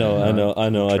 No, I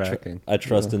know. Tracking. I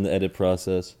trust in the edit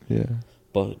process. Yeah.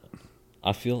 But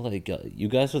I feel like you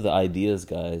guys are the ideas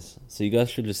guys, so you guys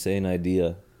should just say an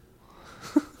idea.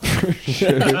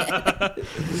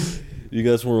 You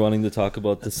guys were wanting to talk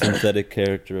about the synthetic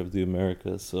character of the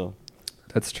Americas, so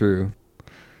That's true.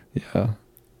 Yeah.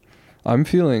 I'm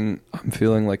feeling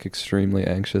like extremely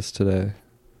anxious today.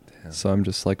 Damn. So I'm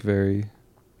just like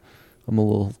I'm a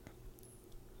little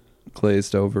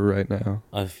glazed over right now.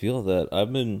 I feel that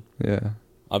I've been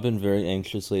very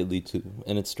anxious lately too,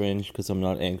 and it's strange because I'm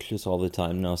not anxious all the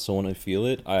time now. So when I feel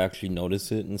it, I actually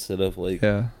notice it instead of like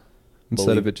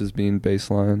instead of it just being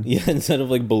baseline. Yeah, instead of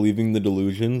like believing the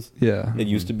delusions. Yeah. It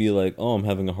used to be like, oh, I'm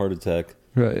having a heart attack.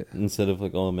 Right. Instead of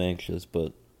like, oh, I'm anxious.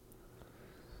 But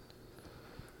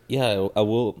yeah, I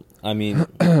will. I mean,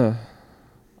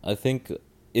 I think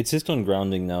it's just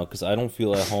ungrounding now because I don't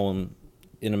feel at home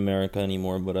in America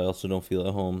anymore, but I also don't feel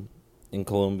at home in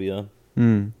Colombia.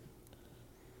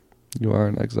 You are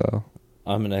in exile.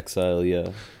 I'm in exile, yeah.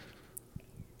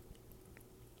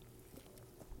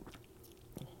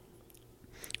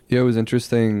 Yeah, it was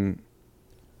interesting.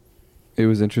 It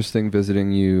was interesting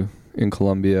visiting you in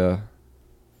Colombia,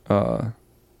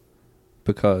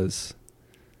 because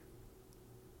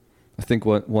I think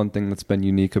one thing that's been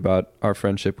unique about our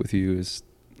friendship with you is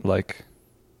like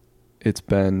it's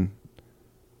been,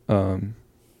 I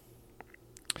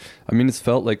mean, it's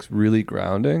felt like really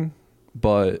grounding,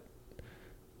 but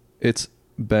it's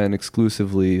been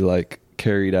exclusively like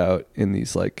carried out in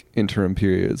these like interim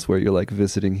periods where you're like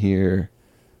visiting here,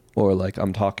 or like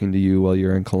I'm talking to you while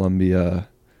you're in Colombia.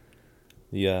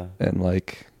 Yeah. And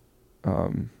like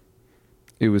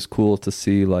it was cool to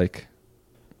see, like,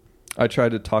 I tried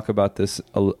to talk about this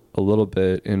a little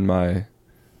bit in my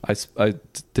I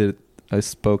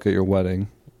spoke at your wedding.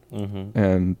 Mm-hmm.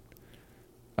 And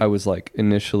I was like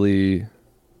initially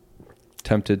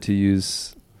tempted to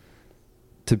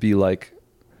be like,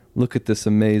 look at this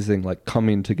amazing like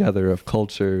coming together of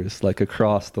cultures like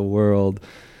across the world,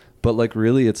 but like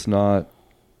really it's not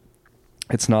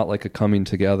like a coming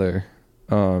together.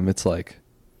 It's like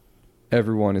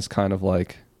everyone is kind of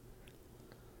like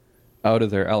out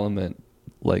of their element,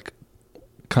 like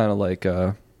kind of like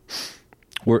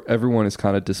where everyone is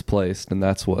kind of displaced, and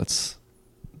that's what's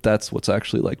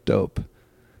actually like dope.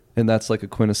 And that's like a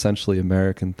quintessentially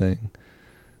American thing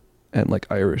and like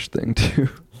Irish thing too.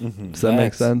 Mm-hmm. Does that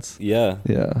make sense? Yeah.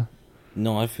 Yeah.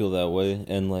 No, I feel that way.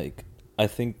 And like, I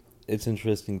think it's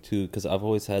interesting too, because I've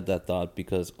always had that thought,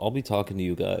 because I'll be talking to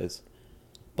you guys,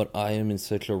 but I am in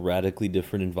such a radically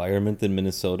different environment than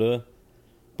Minnesota.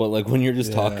 But like when you're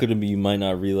just talking to me, you might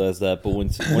not realize that. But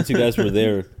once you guys were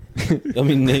there, I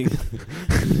mean,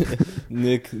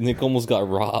 Nick almost got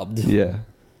robbed. Yeah.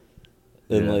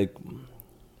 And like,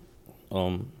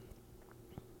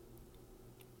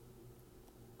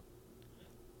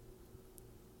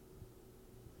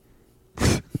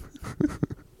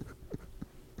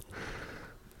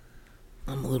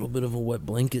 I'm a little bit of a wet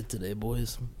blanket today,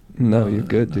 boys. No, you're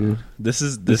good, dude. This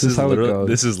is how it literally goes.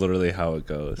 this is literally how it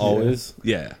goes. Always?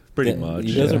 Yeah, pretty much.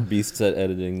 You guys Yeah. are beasts at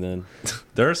editing then.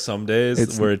 There are some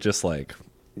days where it just like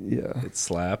Yeah. it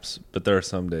slaps, but there are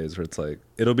some days where it's like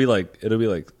it'll be like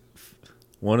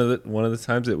one of the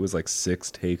times it was like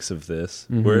 6 takes of this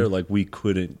where like we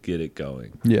couldn't get it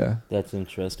going. Yeah. That's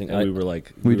interesting. And we were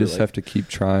like We just have to keep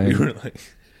trying. we were like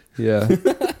Yeah.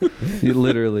 You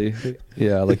literally.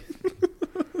 Yeah, like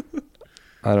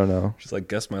I don't know. just like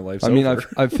guess my life's I mean, over.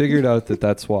 I've figured out that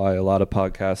that's why a lot of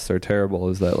podcasts are terrible,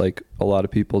 is that like a lot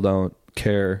of people don't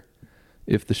care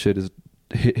if the shit is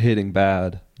hitting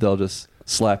bad. They'll just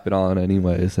slap it on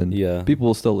anyways, and Yeah. people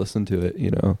will still listen to it,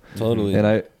 you know. Totally. And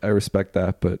I respect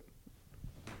that, but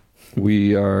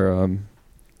we are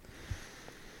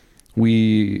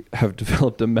we have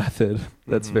developed a method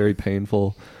that's very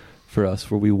painful for us,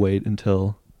 where we wait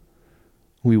until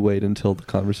the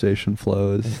conversation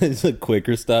flows. It's like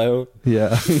Quaker style.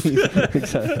 Yeah.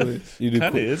 Exactly. You do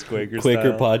Kind of is Quaker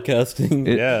Quaker style. podcasting.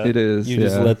 Yeah. It is. You yeah.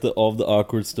 just let all the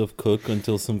awkward stuff cook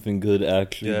until something good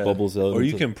actually Yeah. bubbles out. Or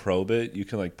you until- can probe it. You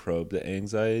can like probe the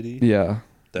anxiety. Yeah.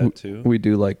 That too. We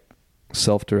do like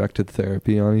self-directed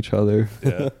therapy on each other,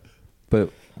 Yeah. but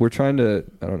we're trying to,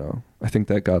 I don't know. I think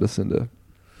that got us into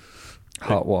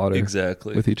hot water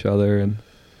Exactly. with each other, and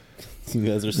You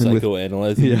guys are with-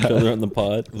 psychoanalyzing each Yeah. other on the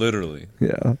pod. Literally.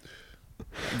 yeah.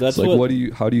 That's It's like, what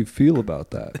how do you feel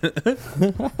about that?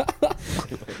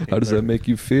 How does that make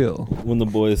you feel? when the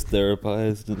boys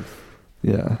therapized. And,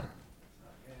 Yeah.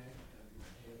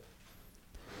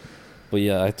 but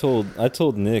yeah, I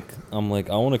told Nick, I'm like,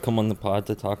 I want to come on the pod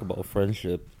to talk about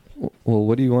friendship. Well,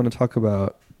 what do you want to talk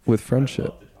about with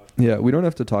friendship? Yeah, we don't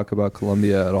have to talk about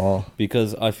Colombia at all.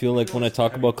 Because I feel like when I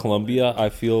talk about Colombia, I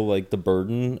feel like the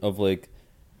burden of like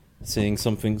saying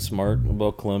something smart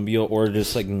about Colombia, or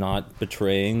just like not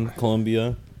betraying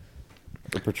Colombia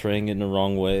or portraying it in the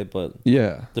wrong way. But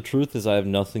Yeah. the truth is I have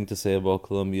nothing to say about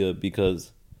Colombia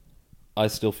because I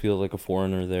still feel like a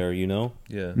foreigner there, you know?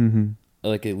 Yeah. Mm-hmm.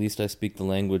 Like, at least I speak the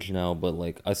language now, but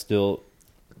like I still,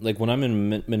 like, when I'm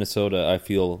in Minnesota, I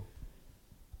feel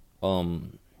a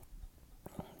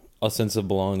sense of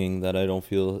belonging that I don't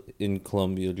feel in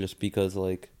Colombia, just because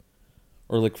like,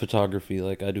 or like photography,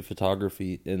 like I do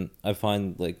photography, and I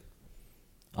find like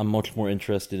I'm much more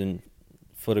interested in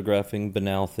photographing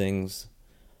banal things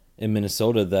in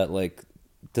Minnesota that like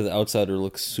to the outsider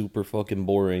looks super fucking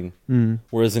boring.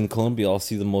 Whereas in Colombia, I'll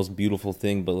see the most beautiful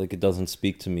thing, but like it doesn't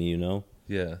speak to me, you know?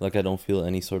 Yeah. Like I don't feel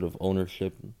any sort of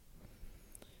ownership.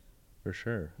 For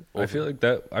sure. I feel like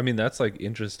that, I mean, that's like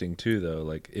interesting too, though.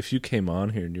 Like, if you came on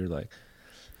here and you're like,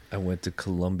 I went to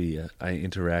Colombia. I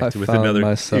interacted with found another.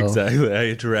 myself. Exactly. I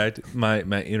interact. My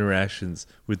interactions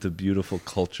with the beautiful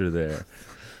culture there,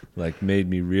 like, made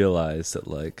me realize that,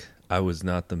 like, I was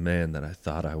not the man that I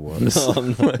thought I was. No, I'm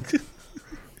not.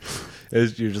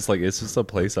 Like, you're just like, it's just a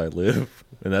place I live,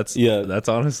 and that's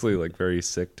honestly, like, very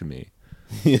sick to me.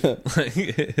 Yeah. Like,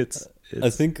 it's I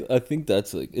think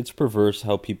that's like, it's perverse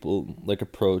how people like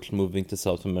approach moving to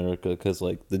South America, because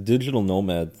like the digital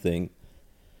nomad thing,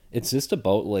 it's just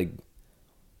about like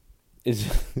it's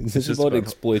just about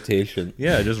exploitation.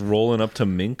 Yeah, just rolling up to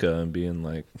Minka and being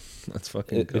like, let's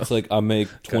fucking go. It's like, I make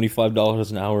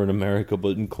 $25 an hour in America,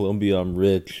 but in Colombia I'm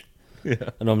rich.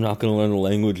 Yeah. And I'm not gonna learn the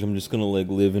language. I'm just gonna like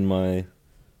live in my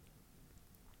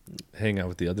Hang out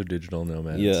with the other digital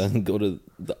nomads. and go to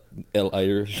the El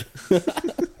Irish.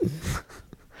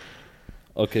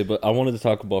 Okay, but I wanted to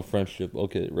talk about friendship.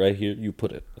 Okay, right here, you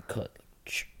put it. A cut.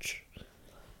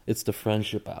 It's the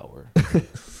friendship hour.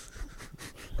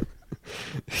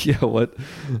 Yeah, what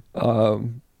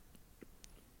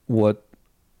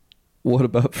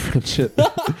about friendship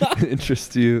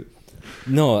interests you?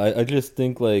 No, I just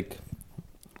think like,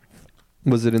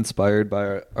 Was it inspired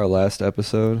by our last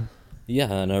episode?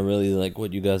 yeah, and I really like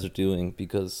what you guys are doing,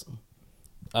 because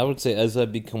I would say as I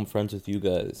become friends with you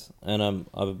guys, and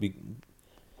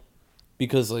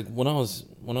because like when I was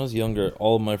younger,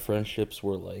 all of my friendships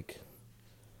were like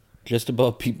just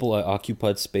about people I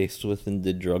occupied space with and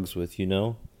did drugs with, you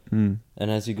know? Mm. And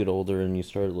as you get older and you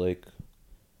start like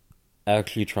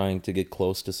actually trying to get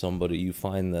close to somebody, you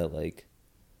find that like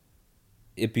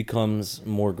it becomes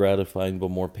more gratifying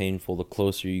but more painful the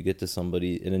closer you get to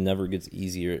somebody, and it never gets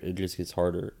easier, it just gets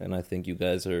harder. And I think you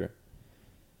guys are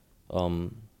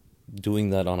doing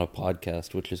that on a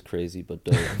podcast, which is crazy but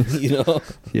dope. You know?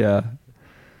 Yeah.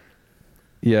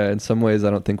 Yeah, in some ways I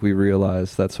don't think we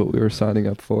realized that's what we were signing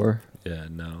up for. Yeah,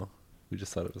 no. We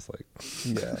just thought it was like,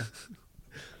 Yeah.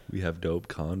 we have dope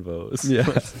convos. Yeah.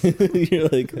 You're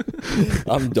like,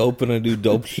 I'm dope and I do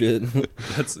dope shit.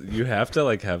 You have to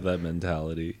like have that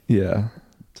mentality Yeah.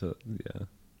 to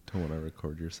want to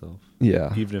record yourself.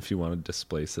 Yeah. Even if you want to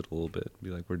displace it a little bit, be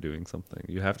like, we're doing something.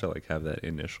 You have to like have that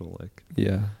initial like.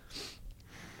 Yeah.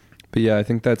 But yeah, I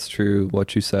think that's true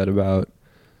what you said about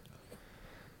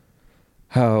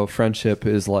how friendship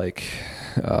is like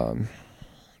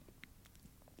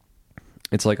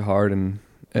it's like hard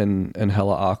and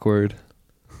hella awkward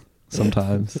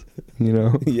sometimes, you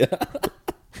know? Yeah.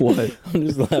 What? I'm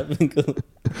just laughing 'cause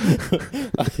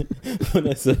when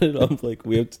I said it, I'm like,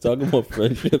 we have to talk about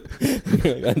friendship.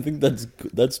 You're like, I think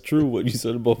that's true what you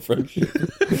said about friendship.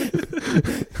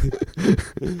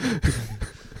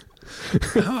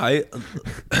 No,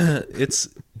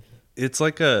 it's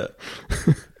like a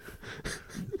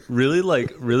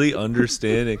really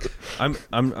understanding.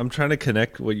 I'm trying to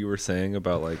connect what you were saying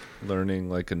about like learning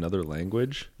like another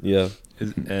language. Yeah.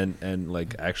 And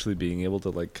like actually being able to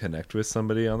like connect with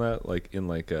somebody on that, like in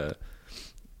like a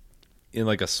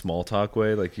small talk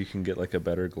way, like you can get like a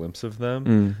better glimpse of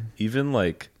them. Even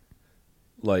like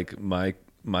my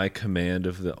command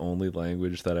of the only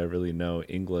language that I really know,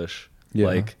 English,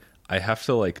 like I have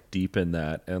to like deepen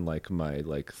that and like my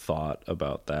like thought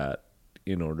about that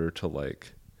in order to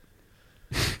like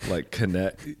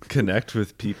connect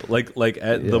with people,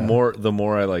 the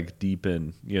more I like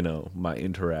deepen, you know, my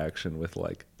interaction with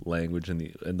like language and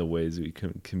the ways we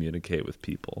can communicate with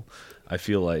people, I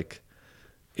feel like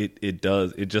it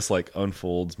just like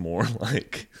unfolds more,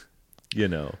 like, you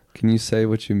know. Can you say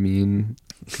what you mean?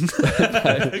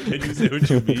 Can you say what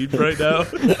you mean right now?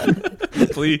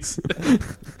 Please.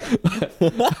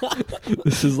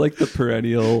 This is like the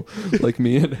perennial like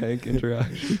me and Hank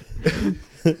interaction.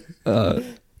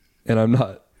 And I'm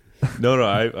not. No,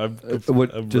 I'm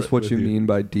what you mean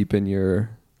by deepen your.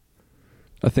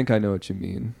 I think I know what you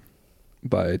mean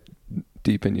by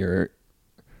deepen your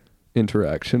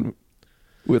interaction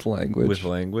with language. With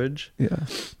language? Yeah.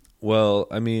 Well,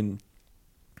 I mean,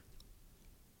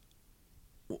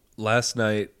 last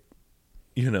night,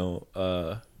 you know,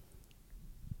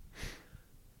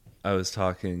 I was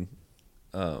talking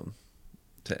to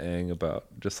Aang about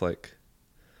just like,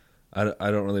 I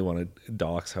don't really want to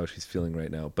dox how she's feeling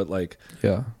right now, but like,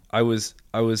 yeah, I was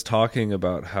talking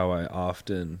about how I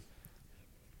often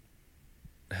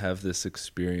have this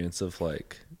experience of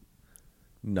like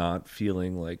not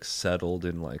feeling like settled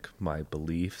in like my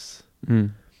beliefs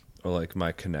or like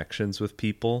my connections with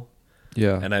people.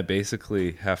 Yeah. And I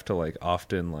basically have to like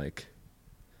often like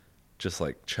just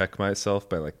like check myself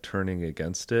by like turning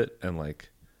against it and like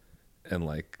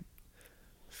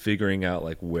figuring out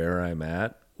like where I'm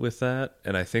at with that.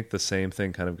 And I think the same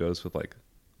thing kind of goes with like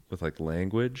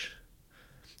language.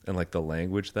 and like the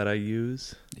language that I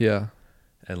use Yeah.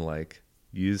 and like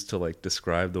use to like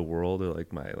describe the world or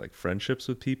like my like friendships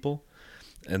with people.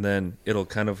 And then it'll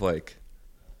kind of like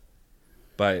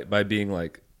by being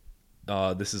like,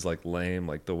 this is like lame,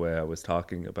 like the way I was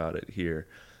talking about it here,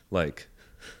 like,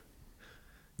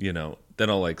 you know, then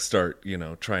I'll like start, you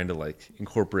know, trying to like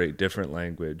incorporate different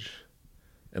language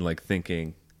and like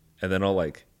thinking, and then I'll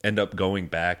like end up going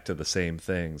back to the same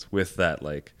things with that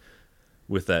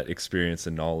experience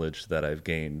and knowledge that I've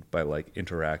gained by like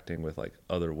interacting with like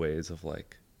other ways of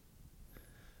like,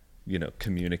 you know,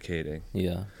 communicating.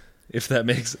 Yeah. If that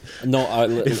makes No,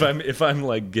 if I'm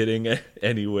like getting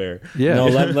anywhere. Yeah. No,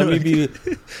 let me be.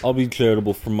 I'll be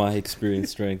charitable from my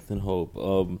experience, strength, and hope.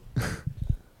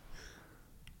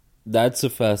 That's a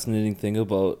fascinating thing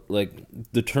about like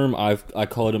the term I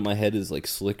call it in my head is like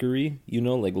slickery. You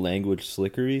know, like language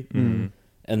slickery,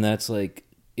 and that's like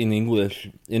in English,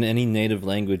 in any native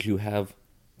language, you have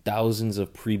thousands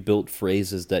of pre-built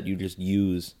phrases that you just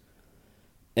use,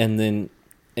 and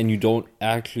you don't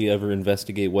actually ever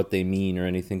investigate what they mean or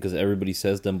anything because everybody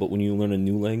says them. But when you learn a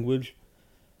new language,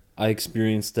 I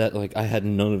experienced that. Like I had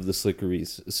none of the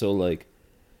slickeries. So like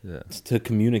to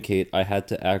communicate, I had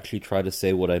to actually try to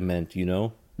say what I meant, you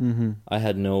know? Mm-hmm. I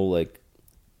had no,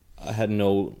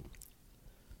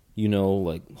 you know,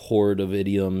 like horde of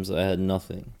idioms. I had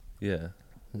nothing. Yeah.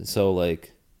 So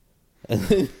like...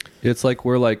 It's like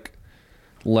we're like...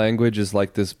 Language is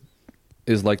like this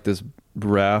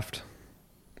raft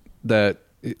that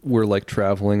we're like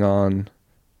traveling on,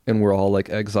 and we're all like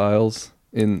exiles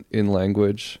in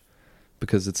language,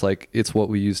 because it's like it's what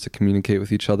we use to communicate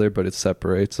with each other, but it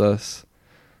separates us,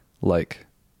 like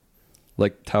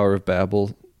Tower of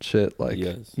Babel shit, like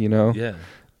Yes. you know. Yeah.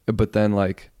 But then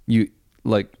you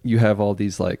have all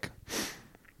these like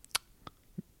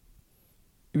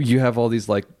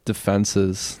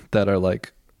defenses that are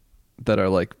like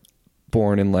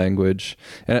born in language,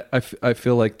 and I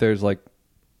feel like there's like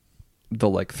the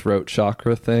like throat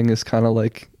chakra thing is kind of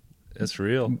like It's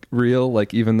real.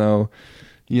 like, even though,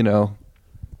 you know,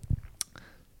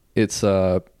 it's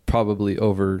probably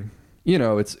over, you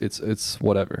know, it's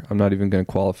whatever, I'm not even going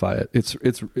to qualify it. It's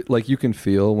like you can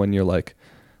feel when you're like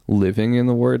living in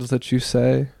the words that you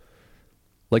say.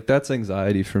 Like that's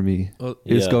anxiety for me.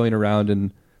 Is going around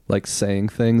and like saying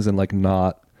things and like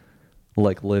not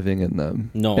like living in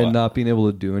them, not being able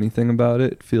to do anything about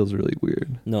it. It feels really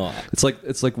weird. It's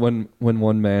like when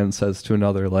one man says to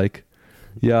another, like,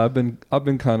 yeah, I've been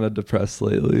kind of depressed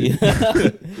lately. You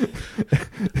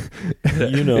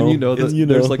know, and you know that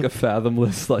there's like a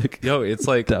fathomless like it's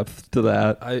like depth to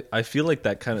that. I feel like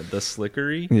that kind of the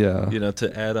slickery, you know,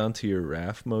 to add on to your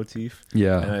RAF motif.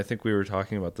 And I think we were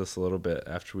talking about this a little bit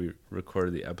after we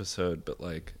recorded the episode, but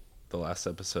like the last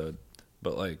episode,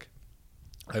 but like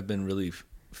I've been really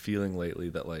feeling lately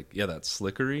that like, that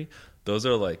slickery, those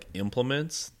are like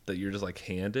implements that you're just like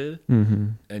handed,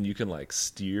 and you can like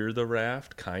steer the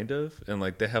raft kind of, and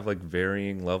like they have like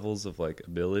varying levels of like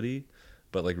ability,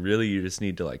 but like really you just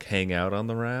need to like hang out on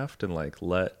the raft and like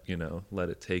let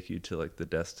it take you to like the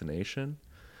destination.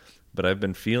 But I've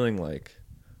been feeling like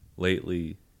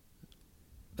lately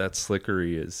that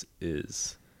slickery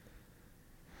is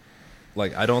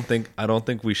like I don't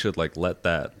think we should like let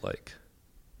that like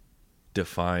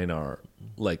define our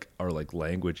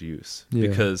language use,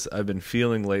 because I've been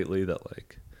feeling lately that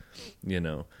like, you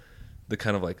know, the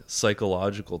kind of like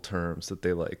psychological terms that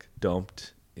they like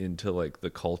dumped into like the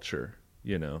culture,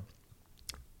 you know,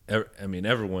 I mean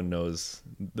everyone knows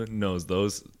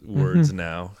those words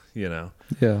now, you know.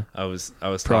 I was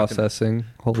processing,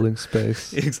 holding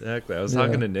space. Exactly. I was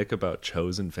talking to Nick about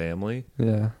chosen family,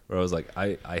 where I was like,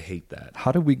 I hate that.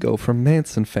 How did we go from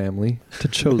Manson family to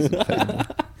chosen family?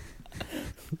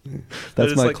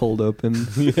 That's my like, cold open.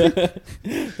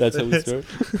 That's how we start.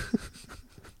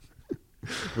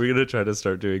 We're gonna try to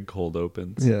start doing cold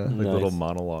opens, like little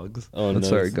monologues. Oh, nice.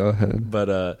 Sorry, go ahead. But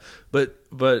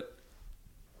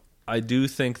I do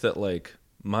think that like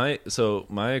my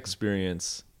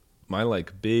experience, my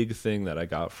like big thing that I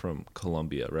got from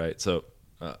Colombia, right? So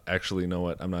actually, you know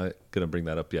what? I'm not gonna bring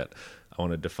that up yet. I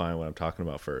want to define what I'm talking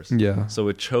about first. So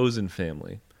with chosen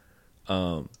family,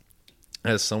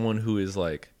 as someone who is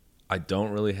like, I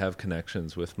don't really have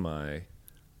connections with my,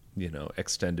 you know,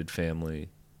 extended family.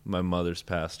 My mother's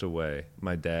passed away.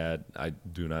 My dad, I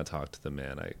do not talk to the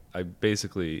man. I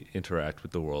basically interact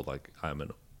with the world like I'm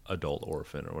an adult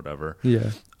orphan or whatever.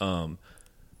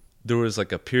 There was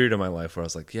like a period of my life where I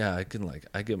was like, I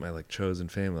get my like chosen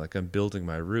family, like I'm building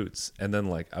my roots. And then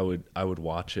like I would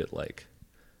watch it like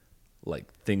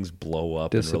things blow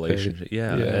up in relationship.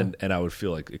 And I would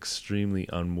feel like extremely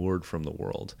unmoored from the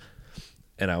world.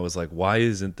 and I was like, why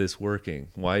isn't this working?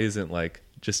 Why isn't like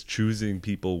just choosing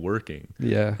people working?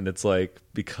 Yeah. And it's like,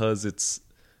 because it's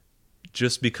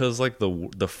just because like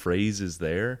the phrase is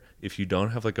there, if you don't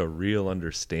have like a real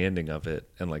understanding of it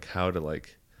and like how to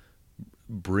like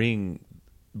bring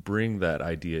that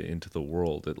idea into the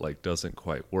world, it like doesn't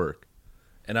quite work.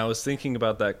 And I was thinking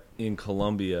about that in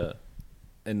Colombia,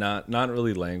 and not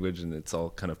really language, and it's all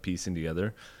kind of piecing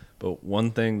together. But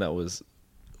one thing that was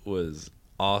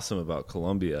awesome about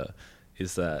Colombia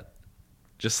is that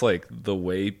just like the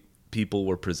way people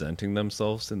were presenting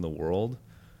themselves in the world,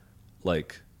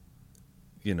 like,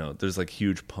 you know, there's like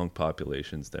huge punk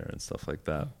populations there and stuff like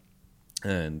that,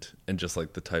 and just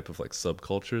like the type of like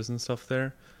subcultures and stuff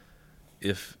there.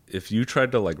 If you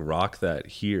tried to like rock that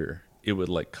here, it would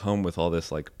like come with all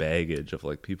this like baggage of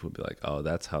like people would be like, oh,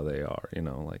 that's how they are, you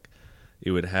know, like it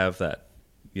would have that,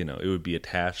 you know, it would be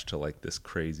attached to like this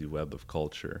crazy web of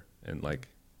culture, and like,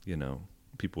 you know,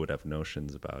 people would have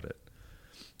notions about it.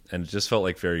 And it just felt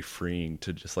like very freeing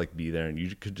to just like be there, and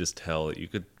you could just tell that you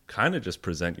could kind of just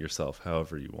present yourself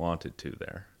however you wanted to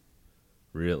there,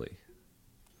 really.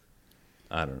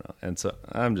 I don't know. And so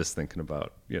I'm just thinking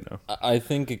about, you know, I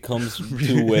think it comes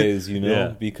two ways, you know, Yeah.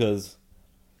 because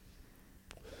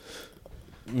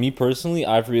me personally,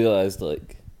 I've realized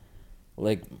like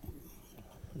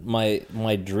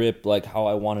my drip, like how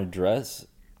I want to dress,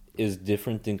 is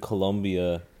different in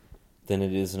Colombia than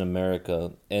it is in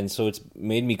America, and so it's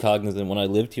made me cognizant. When I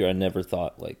lived here, I never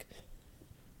thought like,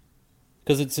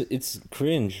 because it's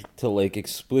cringe to like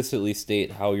explicitly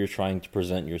state how you're trying to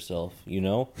present yourself, you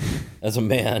know, as a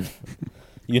man.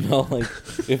 You know, like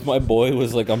if my boy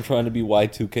was like, I'm trying to be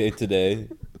Y2K today,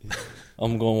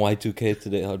 I'm going Y2K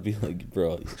today, I'd be like,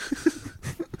 bro.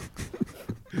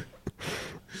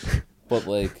 But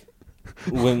like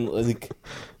when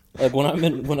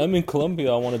when I'm in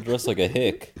Colombia, I want to dress like a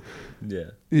hick.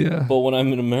 yeah, Yeah. But when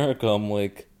I'm in America, I'm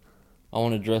like, I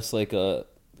want to dress like a,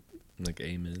 like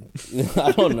Eamon.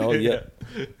 I don't know yet.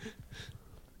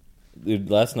 Dude,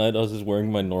 last night I was just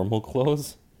wearing my normal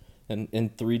clothes,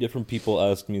 and 3 different people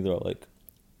asked me, they're like,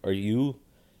 Are you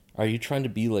trying to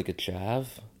be like a chav?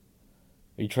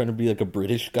 Are you trying to be like a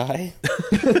British guy?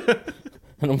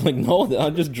 And I'm like, no, I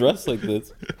just dress like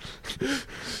this. Because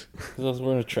I was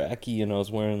wearing a trackie, and I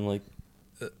was wearing a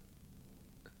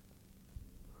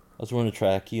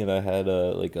trackie, and I had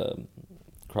a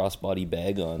crossbody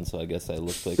bag on, so I guess I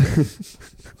looked like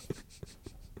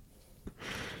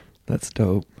That's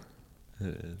dope.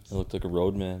 It is. I looked like a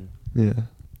roadman. Yeah.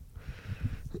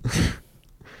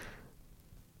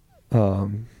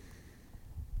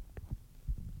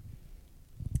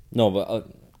 No, but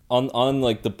on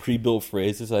like the pre-built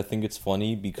phrases, I think it's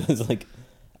funny because like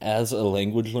as a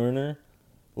language learner,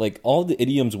 like all the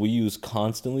idioms we use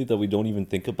constantly that we don't even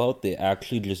think about, they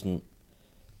actually just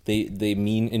they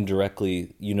mean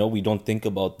indirectly. You know, we don't think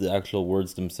about the actual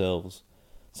words themselves.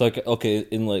 So like, okay,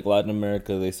 in like Latin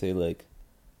America, they say like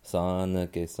sana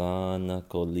que sana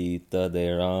colita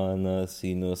de rana,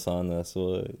 si no sana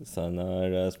soy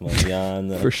sanarás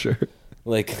mañana. For sure.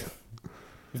 Like,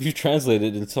 if you translate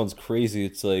it, it sounds crazy.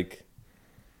 It's like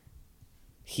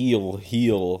heel,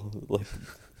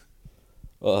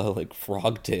 like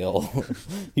frog tail,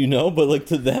 you know. But like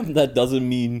to them, that doesn't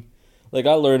mean. Like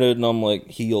I learned it, and I'm like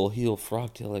heel,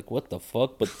 frog tail. Like what the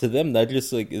fuck? But to them, that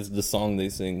just like is the song they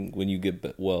sing when you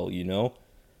get well, you know.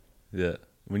 Yeah.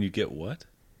 When you get what?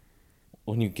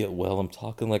 When you get well, I'm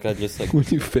talking like I just like When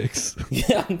you fix.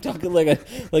 yeah, I'm talking like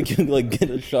you like get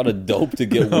a shot of dope to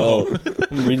get well.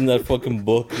 I'm reading that fucking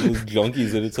book with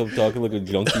junkies in it, so I'm talking like a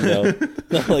junkie now.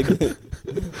 Not like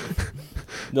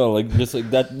no, like just like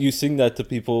that. You sing that to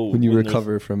people When you there's-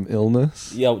 recover from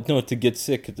illness. Yeah, no, to get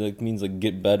sick, it like means like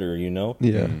get better, you know.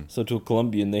 Yeah. So to a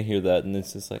Colombian, they hear that, and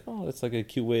it's just like, oh, it's like a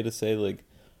cute way to say like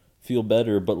feel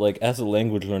better. But like as a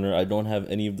language learner, I don't have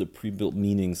any of the pre-built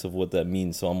meanings of what that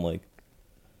means. So I'm like.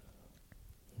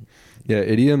 Yeah,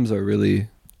 idioms are really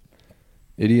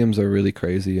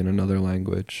crazy in another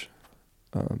language.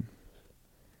 I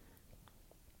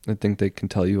think they can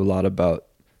tell you a lot about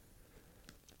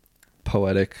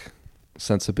poetic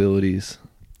sensibilities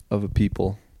of a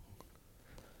people.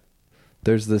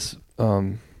 There's this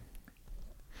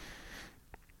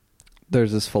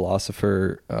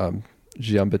philosopher,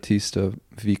 Giambattista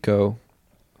Vico,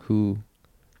 who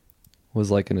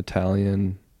was like an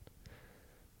Italian,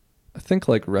 I think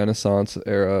like Renaissance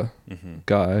era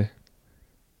guy,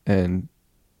 and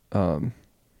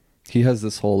he has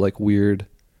this whole like weird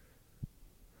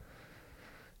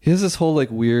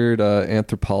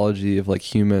anthropology of like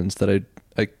humans that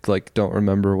I like don't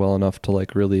remember well enough to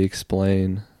like really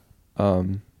explain,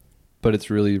 but it's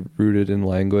really rooted in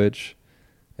language,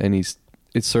 and it's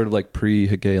sort of like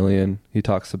pre-Hegelian. He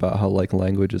talks about how like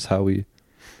language is how we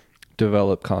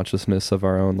develop consciousness of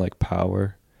our own like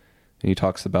power, and he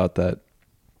talks about that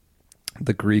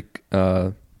the Greek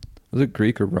was it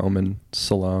Greek or Roman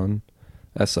Solon,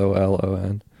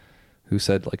 Solon, who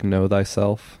said like know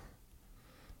thyself,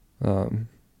 and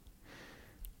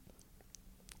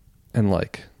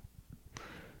like,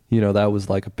 you know, that was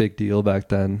like a big deal back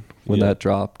then when Yeah. that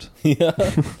dropped. Yeah.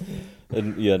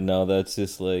 And yeah, now that's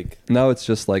just like, Now it's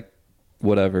just like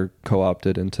whatever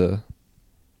co-opted into,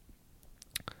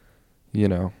 you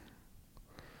know,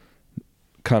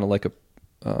 kind of like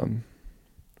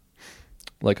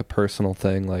a personal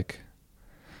thing, like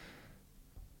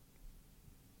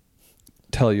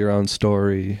tell your own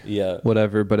story, yeah.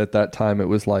 whatever. But at that time it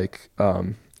was like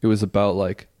it was about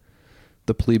like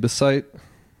the plebiscite,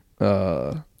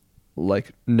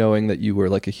 like knowing that you were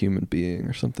like a human being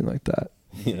or something like that.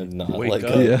 Yeah, not Wake like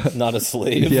up. Yeah. not a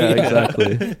slave. Yeah,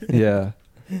 exactly. Yeah.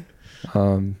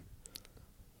 And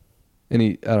I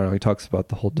don't know, he talks about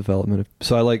the whole development of,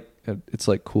 so I like, it's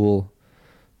like cool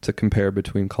to compare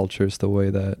between cultures the way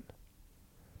that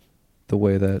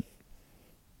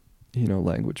you know,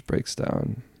 language breaks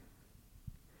down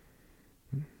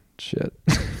shit.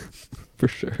 For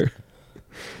sure.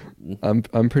 I'm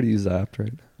pretty zapped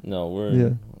right No, Yeah.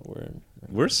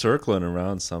 We're circling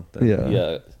around something. now.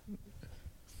 yeah.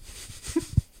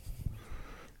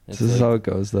 It's This is like, how it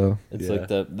goes though. it's Yeah. like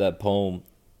that poem.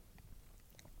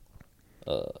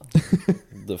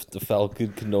 The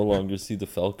falcon can no longer see the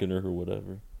falconer or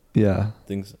whatever. Yeah.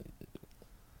 Things,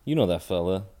 you know that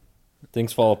fella.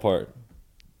 Things fall apart.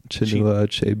 Chinua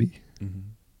Achebe. Mhm.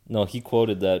 No, he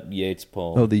quoted that Yeats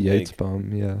poem. Oh, the Yeats like,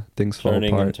 poem. Yeah. Things fall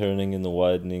turning and apart. turning in the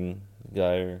widening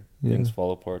gyre. Yeah. Things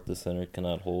fall apart. The center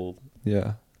cannot hold.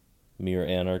 Yeah. Mere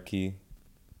anarchy.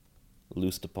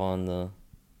 Loosed upon the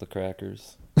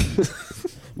crackers.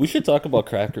 We should talk about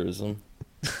crackerism.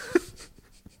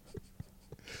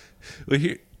 Well,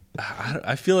 here,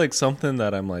 I feel like something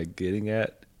that I'm like getting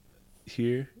at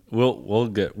here.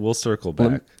 We'll circle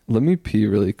back. Let me pee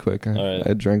really quick. All right.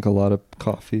 I drank a lot of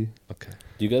coffee. Okay.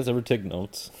 Do you guys ever take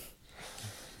notes?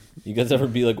 You guys ever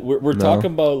be like, we're No.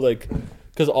 talking about like,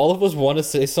 because all of us want to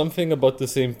say something about the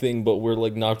same thing, but we're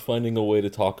like not finding a way to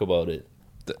talk about it.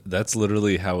 That's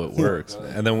literally how it works.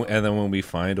 And then when we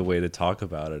find a way to talk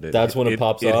about it, That's when it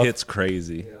pops It off? hits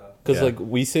crazy. Because Yeah. like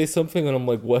we say something and I'm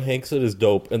like, what Hank said is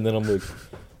dope, and then I'm like,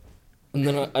 and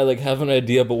then I like have an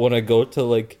idea, but when I go to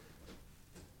like,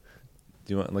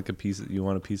 Do you want like a piece? You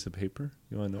want a piece of paper?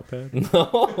 You want a notepad?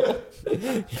 no,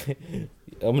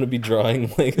 I'm gonna be drawing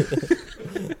like.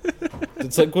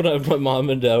 It's like when my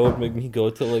mom and dad would make me go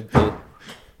to like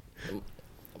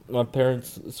my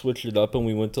parents switched it up and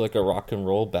we went to like a rock and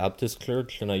roll Baptist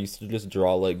church, and I used to just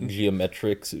draw like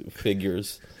geometric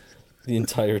figures the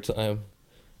entire time.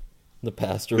 The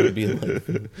pastor would be like,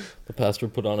 the pastor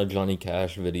put on a Johnny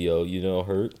Cash video, you know,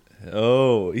 Hurt.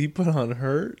 Oh, he put on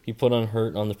Hurt? He put on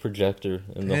Hurt on the projector,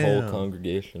 and the whole Damn.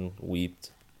 congregation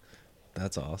wept.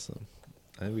 That's awesome.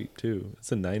 I weep too.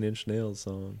 It's a 9 Inch Nails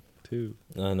song too.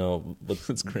 I know, but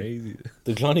It's crazy.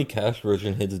 the Johnny Cash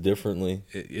version hits differently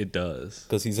It does.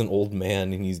 because he's an old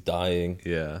man and he's dying.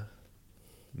 Yeah.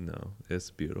 No,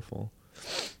 it's beautiful.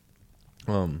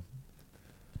 I'm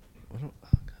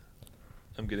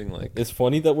getting like It's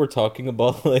funny that we're talking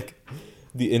about like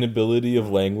the inability of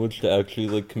language to actually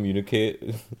like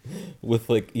communicate with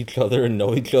like each other and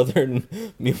know each other, and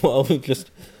meanwhile we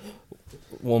just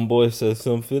one boy says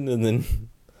something and then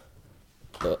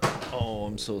oh,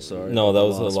 I'm so sorry. no, that about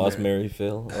was the a Lost Mary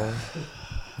fail.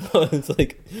 It's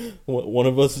like one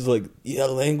of us is like, yeah,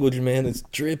 language, man, it's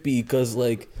trippy because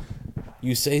like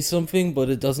you say something but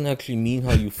it doesn't actually mean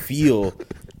how you feel,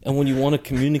 and when you want to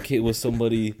communicate with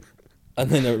somebody and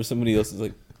then somebody else is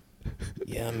like,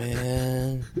 yeah,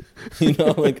 man, you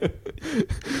know, like,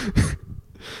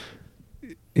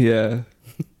 Yeah.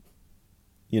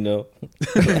 you know,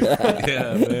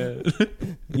 Yeah, man.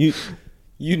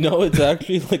 you know, it's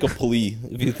actually like a plea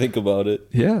if you think about it,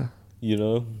 Yeah. you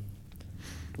know,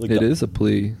 like It is a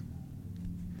plea.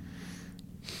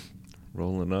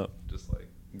 Rolling up, just like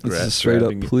It's a straight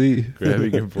up plea.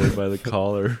 grabbing your boy by the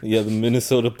collar, Yeah, the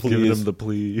Minnesota plea giving is him the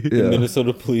plea. the Yeah.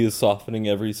 Minnesota plea is softening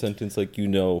every sentence, like, you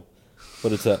know,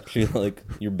 but it's actually like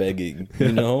you're begging,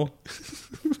 you know,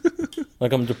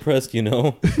 like I'm depressed, you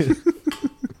know.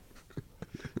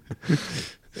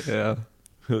 Yeah.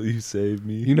 Will you save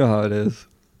me? You know how it is.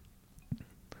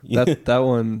 That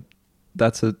one,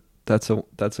 that's a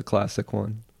classic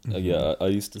one. Yeah, I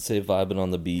used to say vibing on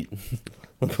the beat.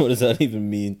 Like, what does that even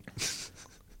mean?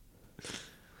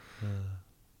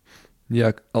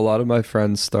 Yeah, a lot of my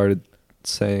friends started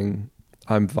saying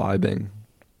I'm vibing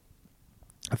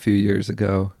a few years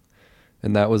ago,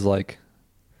 and that was like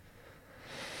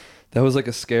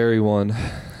a scary one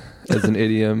as an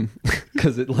idiom,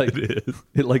 because it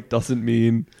like doesn't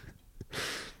mean,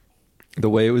 the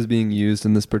way it was being used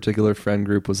in this particular friend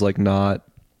group was like not,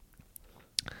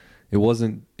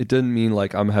 it didn't mean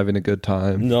like I'm having a good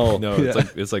time. No.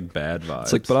 It's like bad vibes.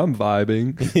 It's like, but I'm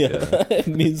vibing. Yeah. It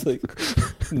means like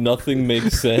nothing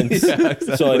makes sense. Yeah,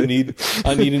 exactly. So I need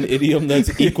an idiom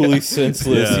that's equally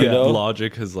senseless, you know?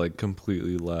 Logic has like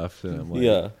completely left, and I'm like,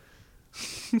 Yeah.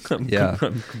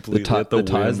 I'm completely The at the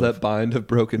ties whim that of- bind have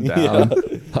broken down.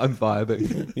 I'm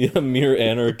vibing. Yeah, mere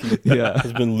anarchy Yeah.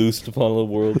 has been loosed upon the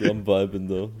world. I'm vibing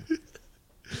though.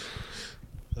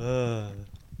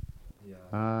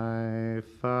 I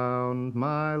found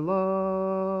my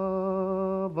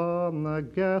love on the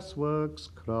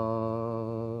gasworks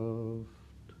croft,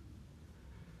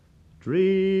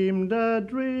 dreamed a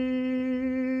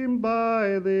dream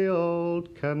by the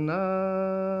old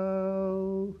canal,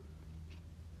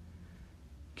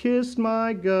 kissed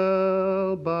my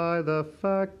girl by the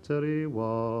factory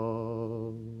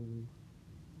wall.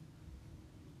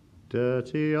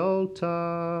 Dirty old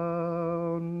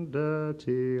town,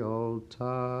 dirty old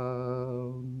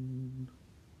town.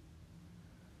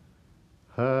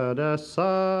 Heard a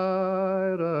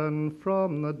siren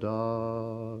from the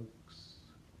docks,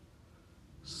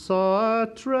 saw a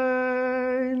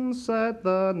train set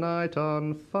the night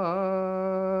on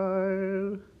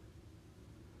fire,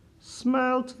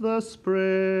 smelt the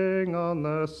spring on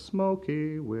the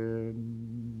smoky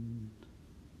wind.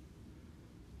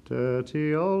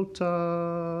 Dirty old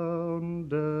town,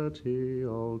 dirty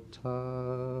old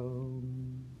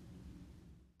town.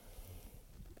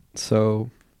 So,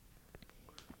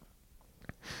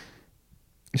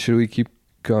 should we keep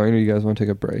going, or you guys want to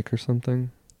take a break or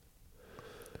something?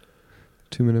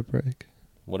 2-minute break.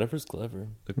 Whatever's clever.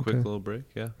 a quick Okay. little break.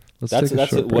 Yeah. Let's That's take a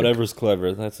short break. whatever's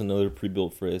clever. That's another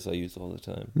pre-built phrase I use all the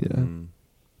time. Yeah. Mm.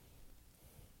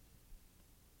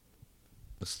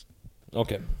 Let's-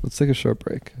 Okay. Let's take a short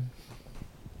break.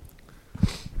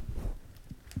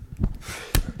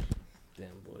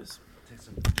 Damn boys. Take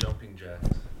some jumping jacks.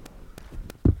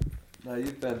 Now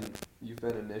you've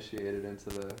been initiated into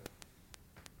the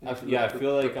I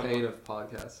feel like I'm. pain of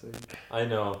podcasting. I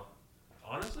know.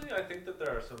 Honestly, I think that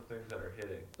there are some things that are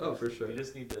hitting. Oh, for sure. We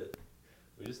just need to.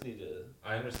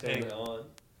 I understand. hang on.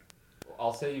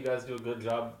 I'll say you guys do a good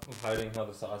job of hiding how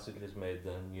the sausage is made.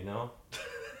 Then you know.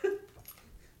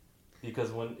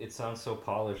 Because when it sounds so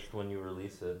polished when you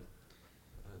release it.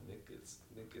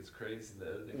 Nick is crazy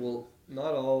though. Well,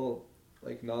 not all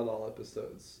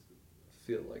episodes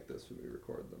feel like this when we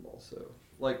record them. Also,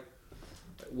 like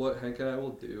what Hank and I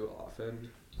will do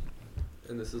often,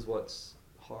 and this is what's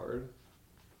hard,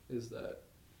 is that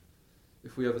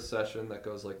if we have a session that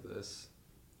goes like this,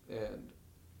 and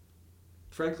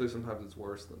frankly sometimes it's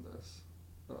worse than this,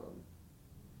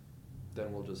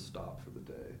 then we'll just stop for the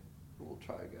day and we'll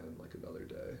try again like another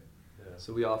day. Yeah.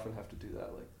 So we often have to do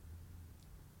that like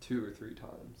 2 or 3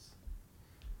 times.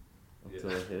 Until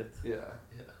it hits. Yeah.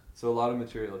 Yeah. So a lot of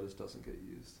material just doesn't get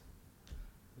used.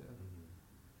 Yeah.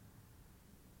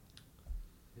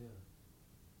 Yeah.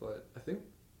 But I think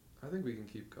we can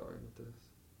keep going with this.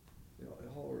 You know, it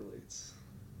all relates.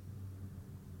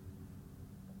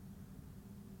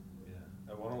 Yeah.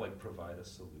 I want to like provide a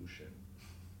solution.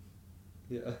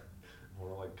 Yeah. I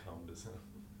want to like come to some.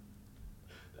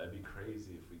 That'd be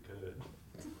crazy if we could.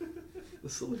 The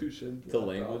solution. The that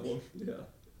language? problem. Yeah.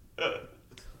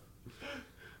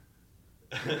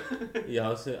 Yeah,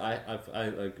 I'll say I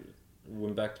like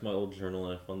went back to my old journal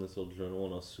and I found this old journal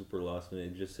and I was super lost and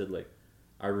it just said like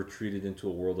I retreated into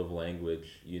a world of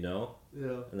language, you know?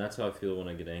 Yeah. And that's how I feel when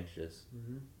I get anxious.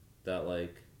 Mm-hmm. That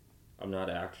like I'm not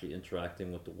actually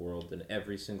interacting with the world, and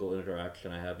every single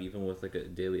interaction I have, even with like a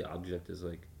daily object, is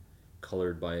like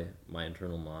colored by my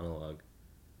internal monologue.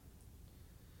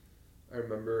 I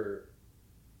remember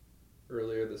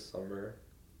earlier this summer,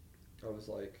 I was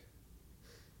like,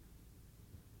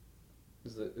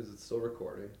 is it still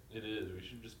recording? It is. We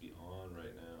should just be on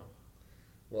right now.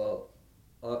 Well,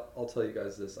 I'll tell you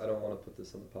guys this. I don't want to put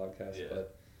this on the podcast, Yeah.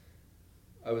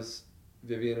 but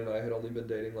Vivian and I had only been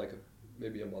dating like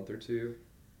maybe a month or two.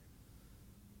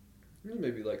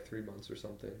 Maybe like 3 months or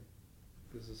something.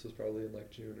 Because this was probably in like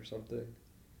June or something.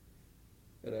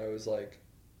 And I was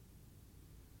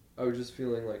just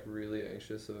feeling like really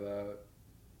anxious about,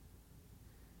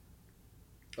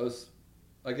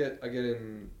 I get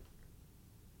in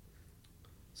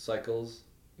cycles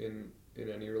in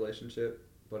any relationship,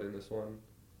 but in this one,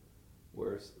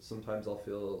 where sometimes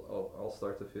I'll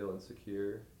start to feel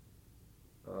insecure,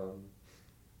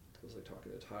 I was like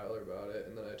talking to Tyler about it,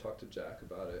 and then I talked to Jack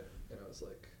about it, and I was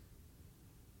like,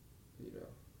 you know,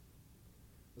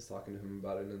 I was talking to him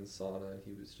about it in the sauna, and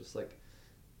he was just like,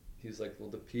 well,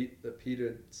 the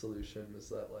PETA solution is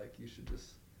that like you should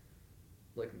just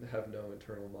like have no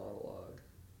internal monologue,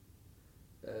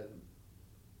 and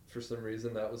for some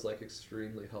reason that was like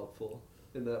extremely helpful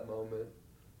in that moment,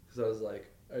 because I was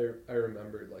like, I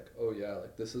remembered like, oh yeah,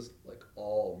 like this is like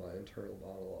all my internal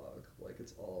monologue, like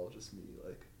it's all just me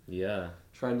like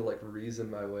trying to like reason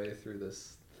my way through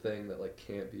this thing that like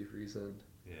can't be reasoned.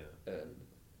 And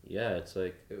it's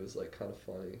like it was like kind of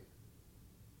funny.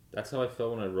 That's how I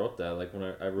felt when I wrote that. Like when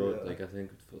I wrote, like I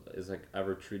think it's like I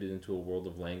retreated into a world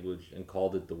of language and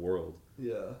called it the world.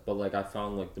 Yeah. But like I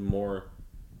found like the more,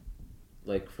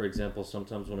 like for example,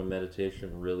 sometimes when a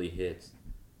meditation really hits,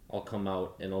 I'll come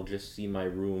out and I'll just see my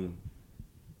room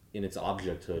in its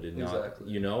objecthood and not,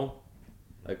 you know,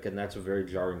 like, and that's a very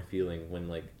jarring feeling when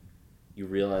like you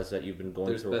realize that you've been going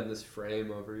There's been this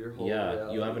frame over your whole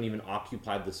reality. You haven't even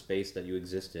occupied the space that you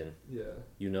exist in. Yeah.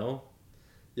 You know?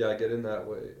 Yeah, I get in that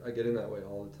way. I get in that way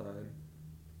all the time.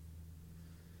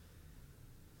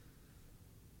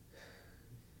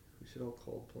 We should all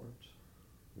cold plunge.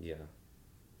 Yeah.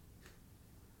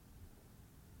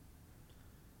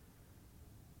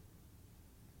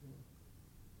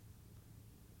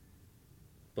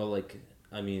 But like,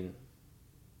 I mean,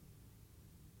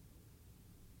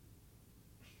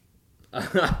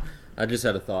 I just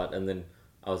had a thought, and then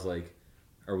I was like,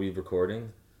 are we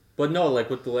recording? But no, like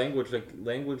with the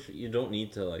language, you don't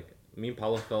need to, like, me and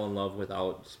Paula fell in love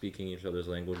without speaking each other's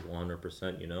language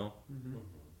 100%, you know? Mm-hmm.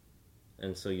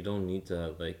 And so you don't need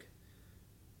to, like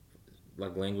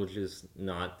language is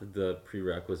not the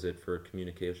prerequisite for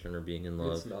communication or being in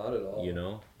love. It's not at all. You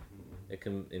know? It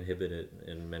can inhibit it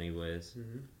in many ways.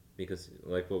 Mm-hmm. Because,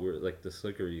 like, the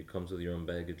slickery comes with your own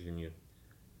baggage, and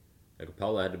like,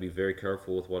 Paula had to be very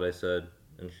careful with what I said,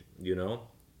 and, you know?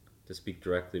 To speak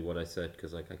directly what I said,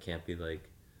 because like I can't be like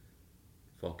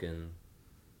fucking,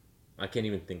 I can't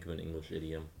even think of an English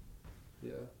idiom.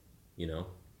 Yeah. You know?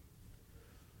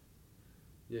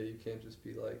 Yeah, you can't just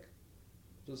be like,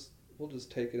 we'll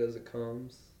just take it as it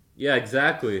comes. Yeah,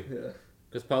 exactly. Yeah.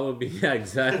 Because Paula would be, yeah,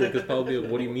 exactly. Because Paula would be,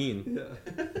 what do you mean?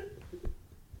 Yeah.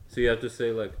 So you have to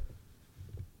say like,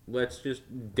 let's just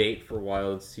date for a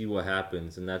while and see what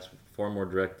happens, and that's far more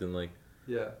direct than like,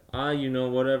 yeah. You know,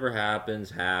 whatever happens,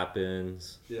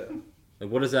 happens. Yeah. Like,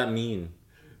 what does that mean?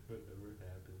 Whatever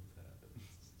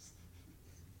happens,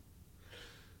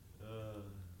 happens.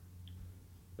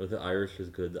 Or the Irish is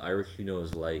good. The Irish, you know,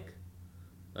 is like.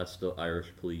 That's the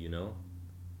Irish plea, you know?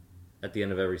 At the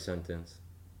end of every sentence.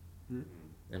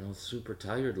 Mm-hmm. And I was super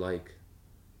tired, like.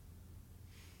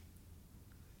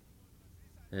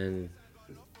 And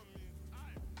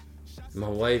my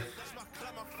wife,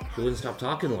 she wouldn't stop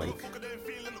talking like.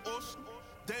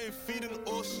 They ain't feeding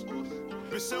us.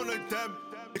 We sound like them.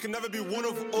 It can never be one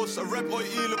of us. I rap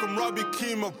OE, look, I'm Robbie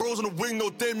Keane. My bros on the wing, no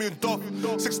Damien Duff.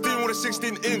 16 with a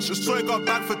 16-inch. Just try got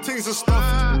back for things and stuff.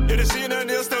 Yeah, they see her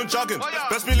nails still jogging.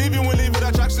 Best believe you will leave with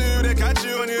that tracksuit. They catch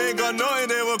you and you ain't got nothing.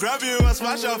 They will grab you and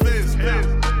smash your face.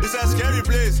 It's a scary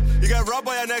place. You get robbed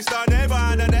by your next door neighbor,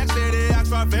 and the next day they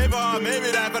ask for a favor.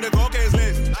 Maybe that got the cocaine's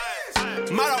list.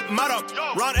 Mad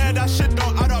up, round here that shit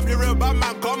don't add up. You real bad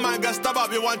man, come man, get stab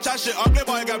up. You want chat shit, ugly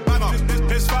boy, get bang up.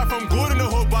 It's far from good in the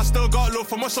hood, but I still got love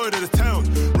for my side of the town.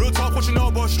 Real talk, what you know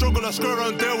about struggle, I screw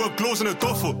around there with gloves in the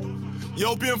duffel.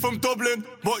 Yo, being from Dublin,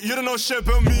 but you don't know shit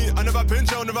about me. I never been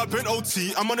jail, never been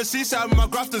OT. I'm on the seaside with my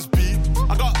grafters beat.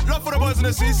 I got love for the boys in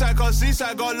the seaside, cause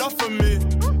seaside got love for me.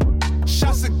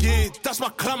 Shots again, that's my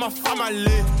clan, my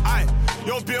family. Aye,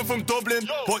 yo, being from Dublin,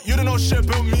 but you don't know shit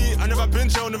about me. I never been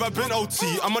jail, never been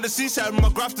OT. I'm on the seaside with my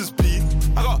grafters beat.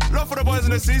 I got love for the boys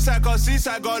in the seaside, cause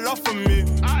seaside got love for me.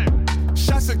 Aye,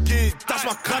 shots again, that's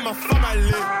my clan, my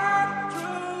family.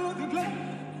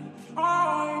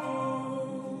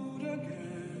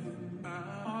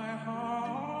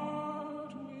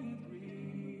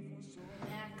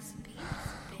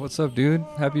 What's up, dude?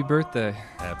 Happy birthday.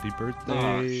 Happy birthday.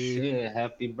 Oh shit!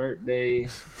 Happy birthday,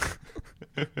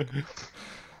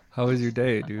 How was your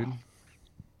day, dude?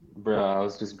 bro. I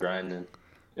was just grinding.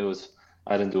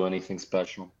 I didn't do anything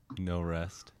special. No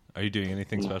rest. Are you doing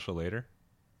anything special later?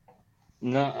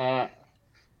 No,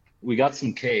 we got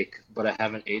some cake, but I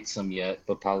haven't ate some yet.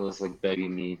 But Paula's like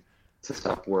begging me to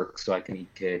stop work so I can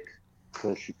eat cake,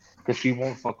 cause she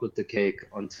won't fuck with the cake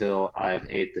until I've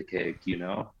ate the cake, you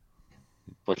know.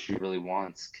 But she really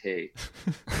wants cake.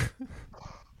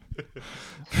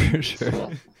 For sure.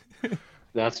 So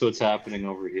that's what's happening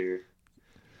over here.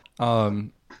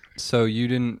 So you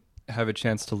didn't have a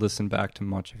chance to listen back to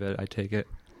much of it, I take it.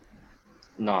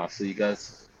 Nah, so you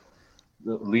guys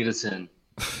lead us in.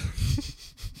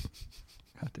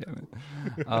 God damn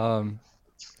it.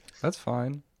 That's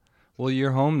fine. Well,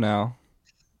 you're home now,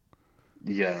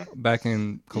 Yeah. back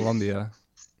in Colombia.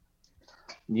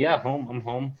 Yeah, home. I'm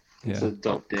home. It's Yeah. a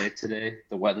dope day today.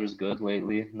 The weather's good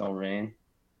lately. No rain.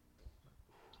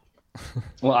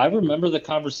 Well, I remember the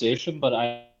conversation, but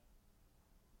I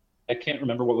can't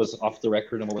remember what was off the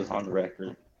record and what was on the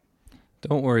record.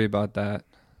 Don't worry about that.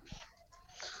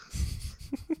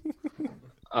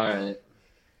 All right.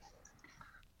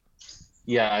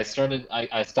 Yeah, I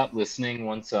stopped listening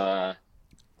once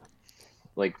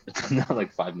like not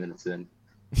like 5 minutes in.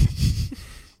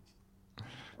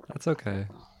 That's okay.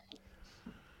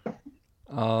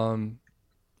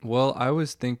 Well, I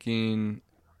was thinking,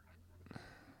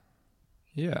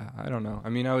 yeah, I don't know. I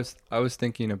mean, I was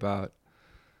thinking about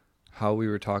how we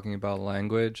were talking about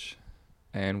language,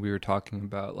 and we were talking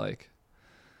about like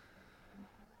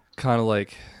kind of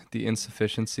like the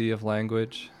insufficiency of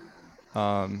language.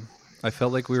 I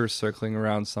felt like we were circling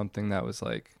around something that was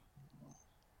like,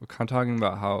 we're kind of talking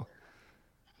about how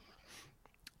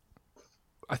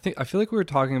I feel like we were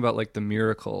talking about like the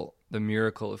miracle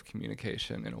of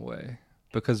communication in a way,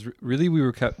 because really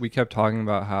we kept talking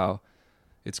about how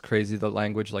it's crazy that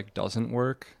language like doesn't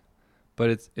work, but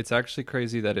it's actually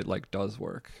crazy that it like does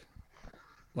work,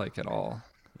 like at all.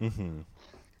 Mm-hmm.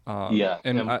 Yeah,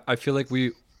 and I feel like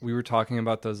we were talking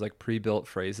about those like pre-built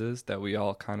phrases that we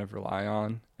all kind of rely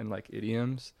on, and like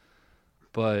idioms,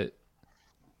 but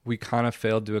we kind of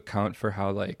failed to account for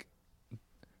how like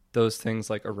those things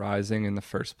like arising in the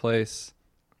first place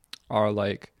are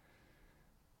like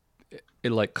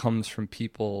it like comes from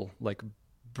people like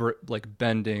like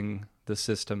bending the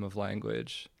system of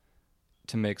language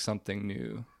to make something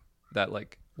new that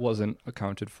like wasn't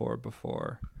accounted for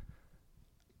before.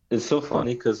 it's so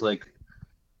funny because like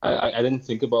I didn't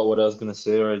think about what I was gonna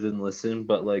say, or I didn't listen,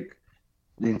 but like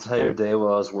the entire day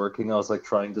while I was working, I was like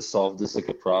trying to solve this like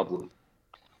a problem.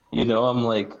 You know, I'm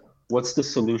like, what's the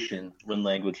solution when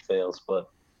language fails? But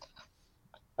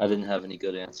I didn't have any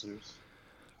good answers.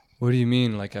 What do you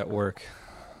mean, like at work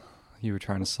you were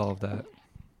trying to solve that?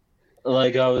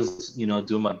 Like I was,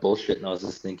 doing my bullshit, and I was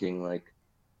just thinking like,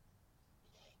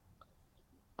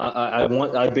 I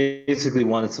basically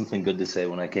wanted something good to say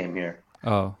when I came here,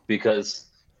 Oh,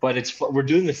 but we're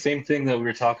doing the same thing that we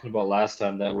were talking about last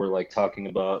time, that we're like talking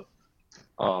about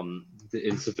the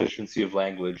insufficiency of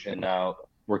language, and now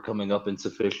we're coming up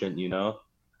insufficient,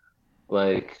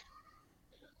 like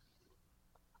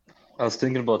I was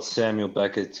thinking about Samuel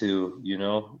Beckett too,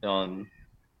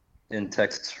 in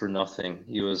Texts for Nothing.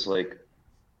 He was like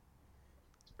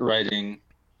writing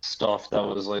stuff that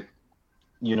was like,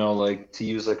 like, to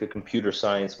use like a computer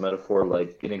science metaphor,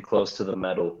 like getting close to the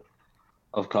metal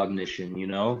of cognition,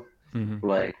 mm-hmm.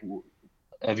 like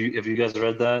have you guys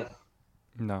read that?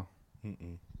 No.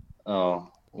 Mm-mm. Oh,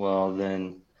 well,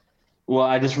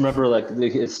 I just remember like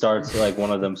it starts like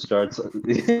one of them starts.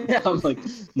 I'm like,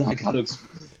 no, I gotta.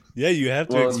 Yeah, you have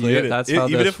to Well, explain yeah, it. that's how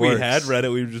Even this if we works. had read it,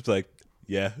 we were just like,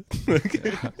 yeah.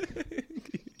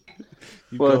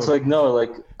 Well, it's like, no,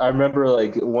 like I remember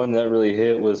like one that really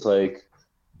hit was like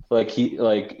he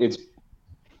like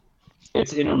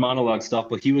it's inner monologue stuff,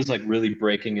 but he was like really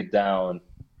breaking it down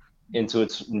into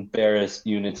its barest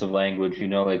units of language.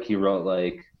 Like he wrote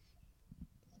like,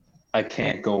 I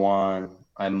can't go on,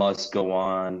 I must go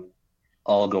on,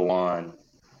 I'll go on.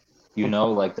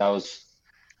 Like that was.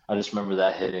 I just remember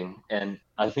that hitting, and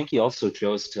I think he also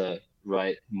chose to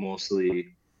write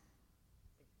mostly.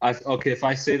 Okay, if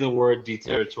I say the word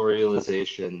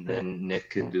deterritorialization, then Nick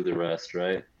can do the rest,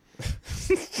 right?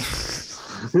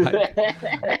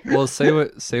 Well,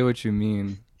 say what you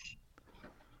mean.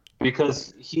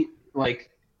 Because he like,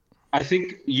 I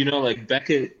think like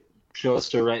Beckett chose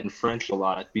to write in French a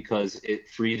lot because it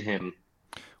freed him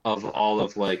of all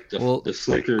of like the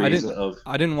slickeries of.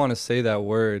 I didn't want to say that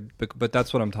word, but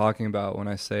that's what I'm talking about when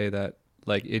I say that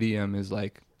like idiom is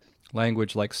like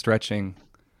language like stretching,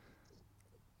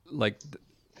 like,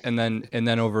 and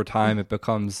then over time it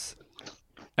becomes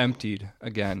emptied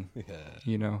again.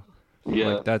 Yeah. Yeah.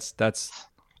 Like that's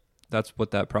what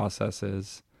that process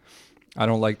is. I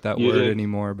don't like that You word did.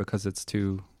 anymore because it's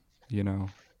too,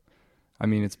 I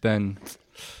mean, it's been,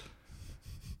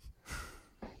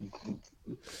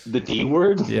 The D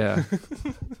word? yeah.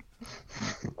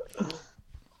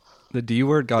 The D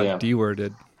word got Yeah.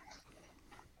 D-worded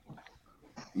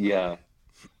Yeah.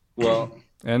 Well,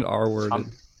 and R-worded,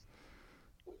 I'm-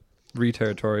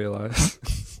 reterritorialized.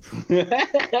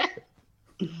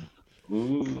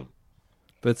 Ooh.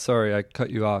 But sorry, I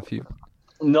cut you off.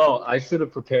 No, I should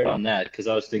have prepared on that because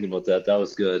I was thinking about that. That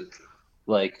was good.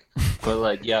 Like, but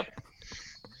like, yeah,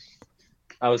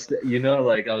 I was,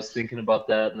 like I was thinking about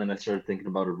that, and then I started thinking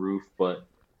about a roof. But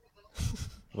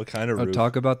What kind of Oh, roof?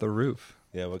 talk about the roof.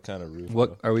 Yeah, what kind of roof?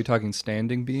 What are we talking?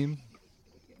 Standing beam?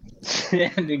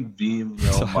 standing beam,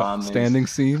 mom. Standing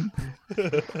seam?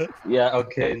 Yeah.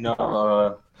 Okay.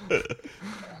 No.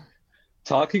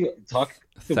 Talking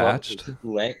Thatched?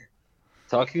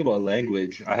 talking about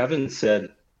language. I haven't said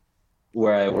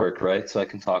where I work, right? So I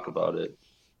can talk about it.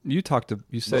 You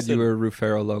said you were a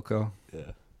Rufero Loco.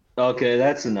 Yeah. Okay,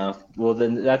 that's enough. Well,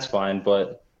 then that's fine.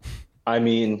 But I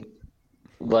mean,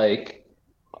 like,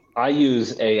 I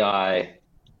use AI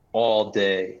all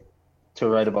day to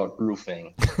write about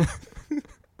roofing.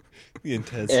 The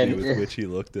intensity with which he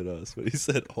looked at us when he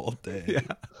said all day.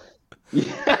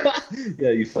 Yeah, yeah,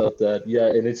 you felt that. Yeah,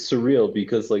 and it's surreal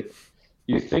because like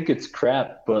you think it's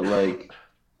crap, but like,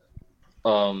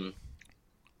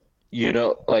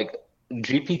 like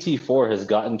GPT-4 has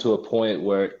gotten to a point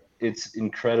where it's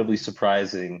incredibly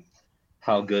surprising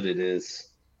how good it is,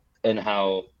 and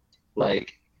how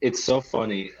like it's so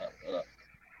funny.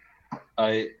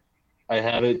 I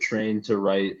had it trained to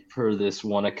write per this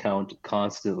one account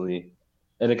constantly,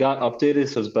 and it got updated,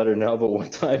 so it's better now. But one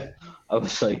time, I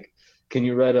was like, "Can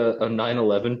you write a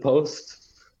 9/11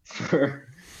 post for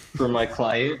my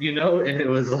client?" And it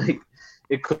was like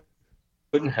it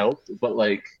couldn't help but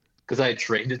like because I had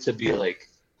trained it to be like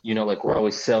like we're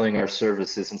always selling our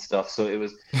services and stuff. So it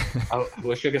was. I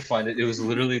wish I could find it. It was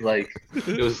literally like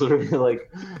as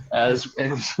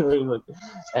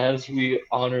we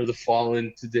honor the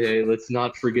fallen today, let's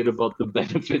not forget about the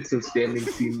benefits of standing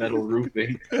seam metal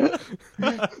roofing.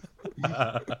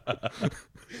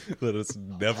 Let us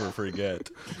never forget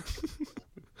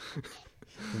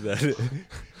that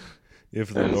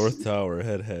if the North Tower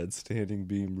had standing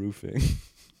beam roofing,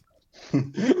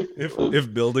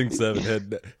 if Building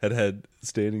 7 had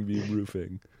standing beam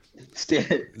roofing,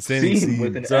 standing seam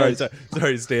with an sorry, S.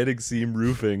 sorry, standing seam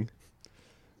roofing.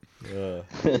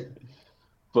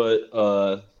 But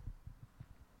I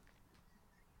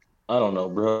don't know,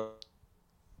 bro.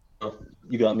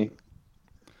 You got me.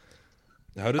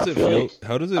 How does it feel feel? like-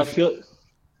 How does it? I feel.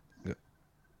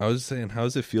 I was saying, how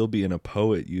does it feel being a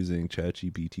poet using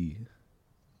ChatGPT?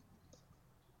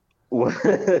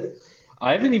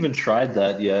 I haven't even tried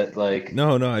that yet. Like,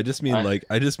 No, I just mean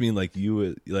like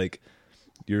you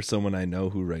you're someone I know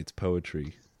who writes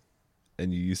poetry,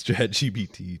 and you use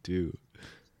ChatGPT too,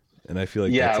 and I feel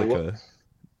like Yeah, that's like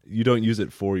you don't use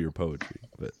it for your poetry,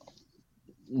 but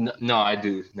no, I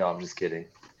do. No, I'm just kidding.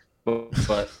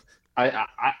 But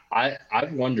I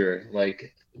wonder,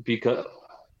 like, because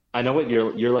I know what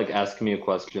you're like asking me a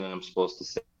question, and I'm supposed to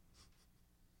say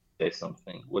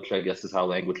something, which I guess is how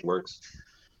language works.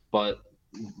 But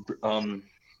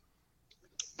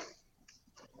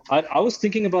I was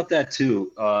thinking about that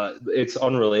too. It's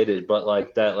unrelated, but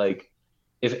like that, like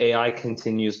if AI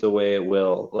continues the way it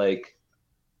will, like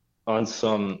on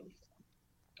some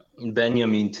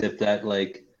Benjamin tip, that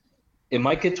like it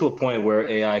might get to a point where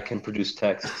AI can produce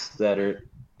texts that are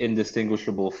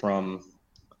indistinguishable from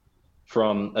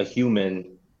a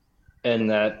human, and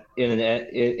that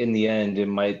in the end it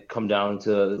might come down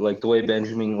to like the way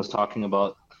Benjamin was talking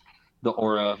about the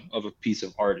aura of a piece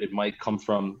of art. It might come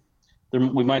from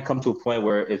we might come to a point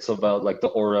where it's about like the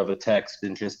aura of a text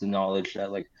and just the knowledge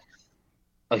that like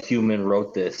a human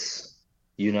wrote this,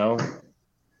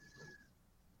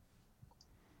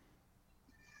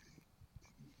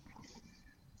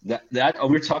 that we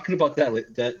were talking about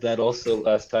that also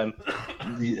last time.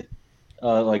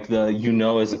 Like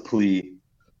the as a plea,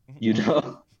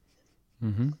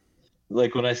 Mm-hmm.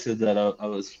 like when I said that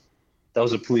that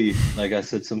was a plea. Like I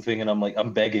said something and I'm like,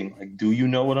 I'm begging, like, do you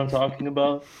know what I'm talking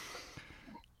about?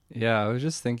 Yeah, I was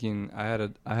just thinking. I had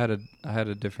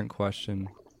a different question,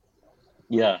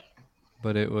 Yeah.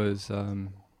 but it was it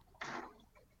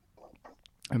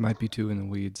might be too in the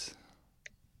weeds.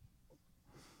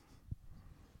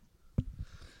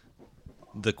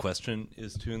 the question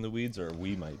is too in the weeds, or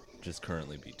we might just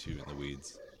currently be too in the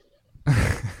weeds.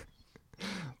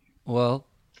 Well,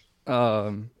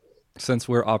 since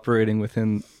we're operating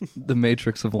within the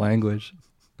matrix of language,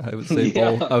 I would say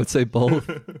Yeah. both. I would say both.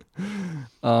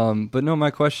 But no,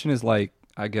 my question is like,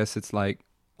 I guess it's like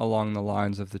along the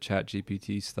lines of the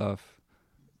ChatGPT stuff.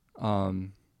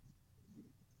 Because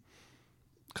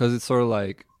it's sort of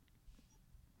like,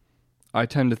 I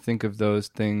tend to think of those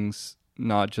things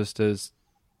not just as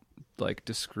like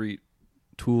discrete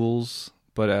tools,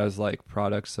 but as like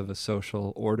products of a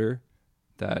social order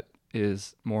that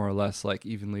is more or less like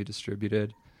evenly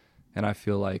distributed. And I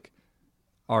feel like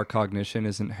our cognition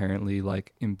is inherently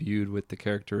like imbued with the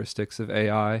characteristics of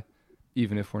AI,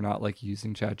 even if we're not like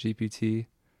using ChatGPT.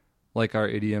 Like our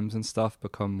idioms and stuff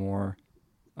become more.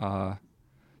 The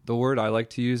word I like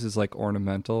to use is like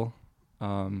ornamental,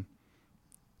 and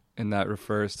that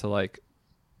refers to like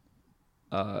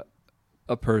a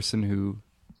person who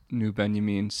knew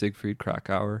Benjamin Siegfried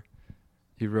Krakauer.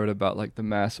 He wrote about like the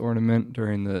mass ornament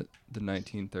during the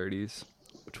 1930s,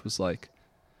 which was like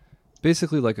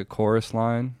basically like a chorus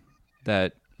line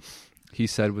that he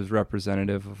said was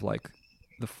representative of like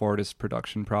the Fordist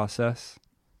production process.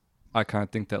 I kind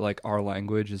of think that like our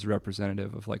language is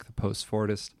representative of like the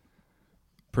post-Fordist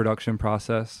production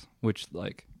process, which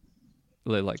like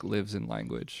lives in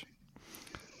language.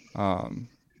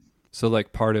 So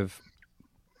like part of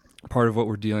what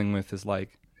we're dealing with is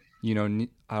like, you know,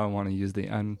 I don't want to use the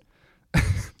N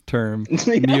term,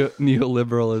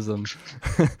 neoliberalism,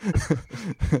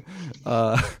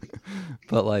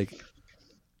 but like,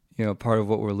 you know, part of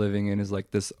what we're living in is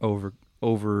like this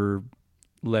over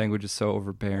language is so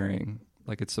overbearing.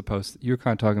 Like it's supposed to, you were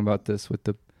kind of talking about this with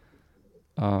the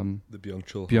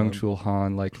Byung-Chul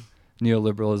Han, like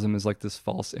neoliberalism is like this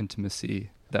false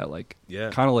intimacy that like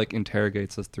kind of like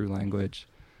interrogates us through language.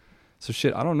 So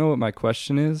shit, I don't know what my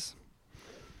question is,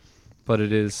 but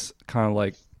it is kind of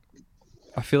like,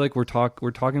 I feel like we're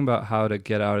talking about how to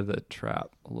get out of the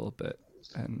trap a little bit.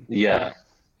 And yeah,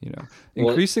 you know,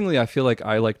 increasingly I feel like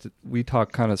we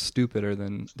talk kind of stupider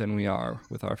than we are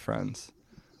with our friends,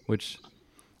 which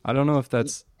I don't know if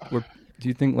that's do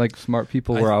you think like smart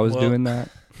people were always doing that?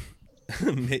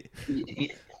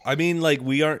 I mean, like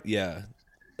we aren't.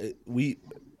 We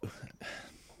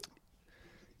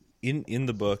in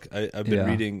the book I've been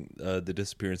reading The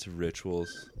Disappearance of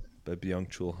Rituals by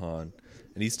Byung-Chul Han,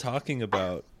 and he's talking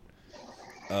about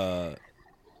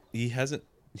he hasn't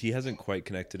quite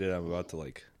connected it. I'm about to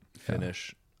like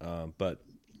finish, but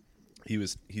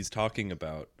he's talking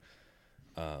about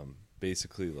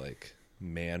basically like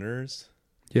manners,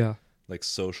 like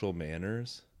social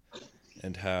manners,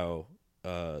 and how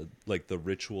like the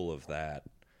ritual of that,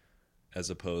 as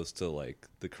opposed to like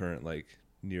the current like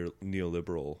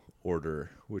neoliberal order,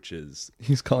 which is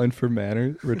he's calling for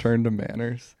return to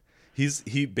manners.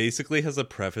 He basically has a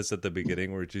preface at the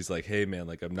beginning where he's like, "Hey man,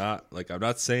 like I'm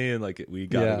not saying like we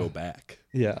gotta go back."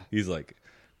 Yeah, he's like,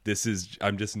 "This is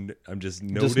I'm just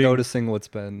noticing what's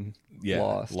been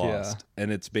lost." Yeah,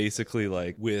 and it's basically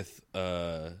like with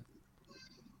the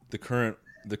current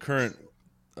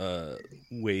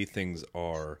way things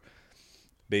are.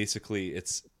 Basically,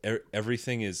 it's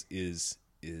everything is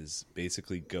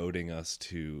basically goading us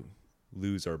to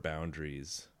lose our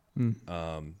boundaries.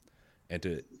 And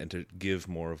to give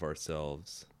more of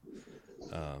ourselves.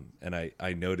 And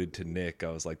I noted to Nick,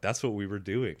 I was like, that's what we were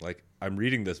doing. Like, I'm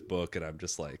reading this book and I'm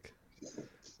just like,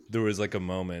 there was like a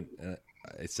moment, and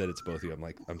I said it to both of you. I'm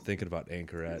like, I'm thinking about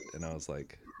Anchorette, and I was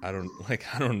like, I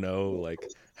don't know like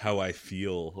how I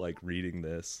feel like reading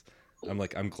this. I'm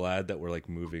like, I'm glad that we're like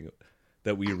moving,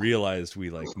 that we realized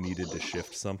we like needed to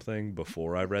shift something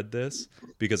before I read this,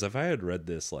 because if I had read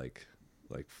this like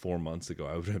 4 months ago,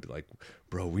 I would have been like,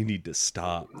 bro, we need to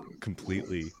stop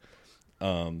completely.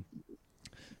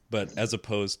 But as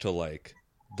opposed to like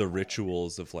the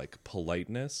rituals of like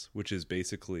politeness, which is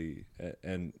basically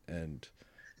and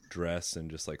dress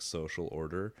and just like social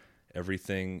order,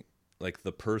 everything, like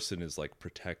the person is like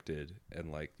protected,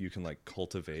 and like you can like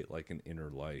cultivate like an inner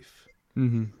life,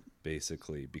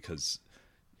 basically, because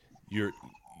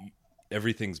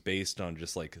everything's based on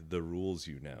just like the rules,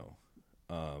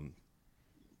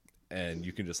 and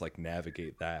you can just like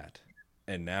navigate that.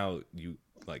 And now you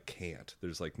like can't.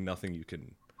 There's like nothing you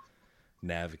can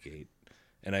navigate.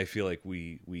 And I feel like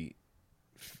we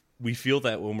feel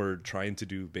that when we're trying to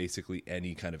do basically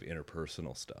any kind of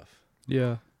interpersonal stuff.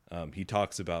 Yeah. He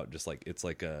talks about just like, it's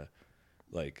like a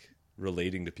like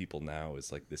relating to people now is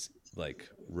like this like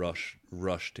rush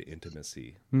to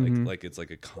intimacy. Like it's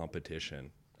like a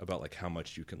competition about like how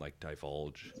much you can like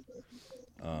divulge.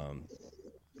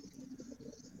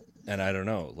 And I don't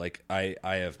know, like I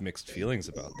have mixed feelings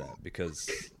about that, because,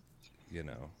 you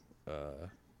know,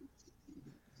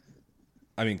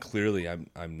 I mean, clearly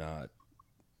I'm not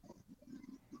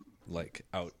like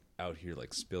out here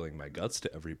like spilling my guts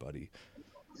to everybody,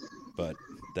 but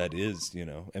that is, you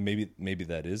know, and maybe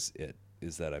that is it,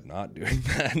 is that I'm not doing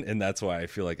that, and that's why I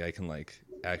feel like I can like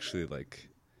actually like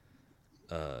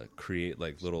create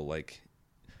like little like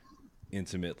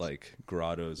intimate like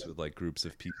grottos with like groups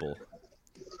of people.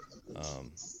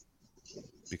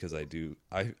 Because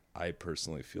I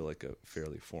personally feel like a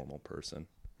fairly formal person,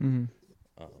 in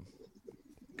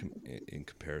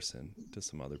comparison to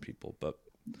some other people, but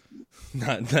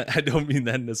Not I don't mean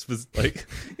that in a like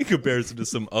in comparison to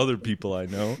some other people I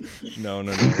know. No.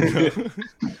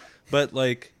 But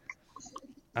like,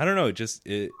 I don't know.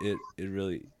 It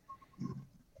really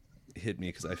hit me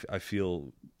because I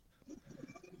feel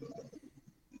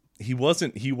he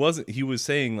was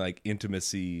saying like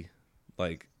intimacy,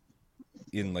 like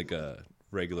in like a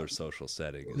regular social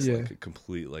setting is like a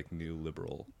complete like new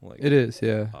liberal like it is,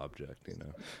 yeah, object, you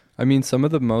know. I mean, some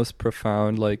of the most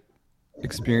profound like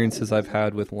experiences I've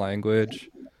had with language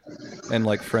and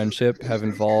like friendship have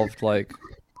involved like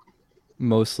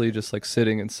mostly just like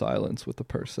sitting in silence with a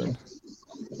person.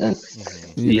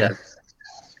 Yeah.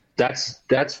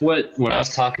 That's what, when I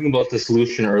was talking about the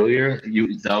solution earlier,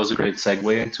 that was a great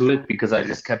segue into it, because I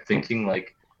just kept thinking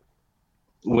like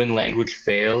when language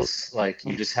fails, like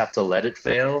you just have to let it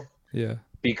fail. Yeah.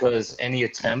 Because any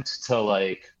attempt to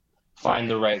like find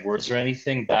the right words or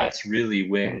anything, that's really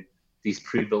when these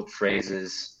pre-built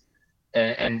phrases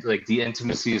and like the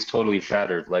intimacy is totally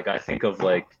shattered. Like I think of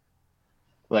like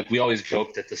we always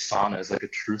joke that the sauna is like a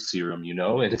truth serum, you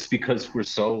know, and it's because we're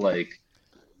so like,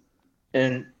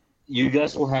 and you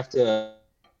guys will have to,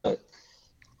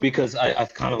 because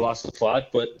I've kind of lost the plot,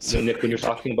 but so Nick, when you're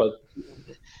talking about,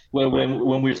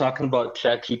 when we're talking about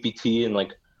ChatGPT and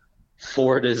like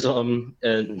Fordism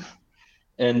and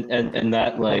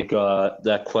that like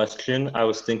that question, I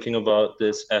was thinking about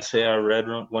this essay I read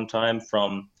one time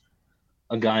from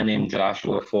a guy named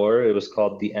Joshua Foer. It was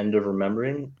called "The End of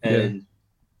Remembering," and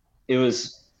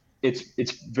it's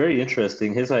very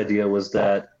interesting. His idea was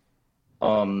that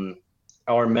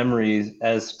our memories,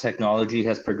 as technology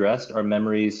has progressed, our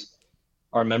memory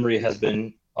has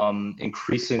been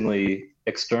increasingly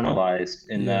externalized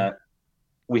in that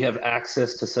we have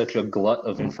access to such a glut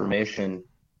of information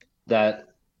that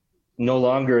no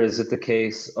longer is it the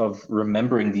case of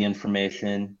remembering the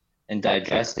information and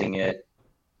digesting it.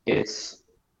 It's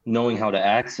knowing how to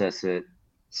access it.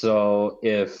 So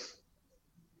if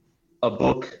a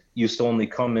book used to only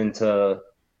come into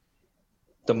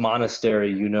the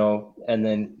monastery, you know, and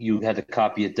then you had to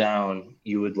copy it down,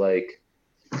 you would like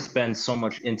spend so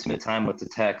much intimate time with the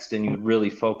text and you'd really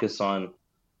focus on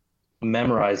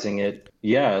memorizing it.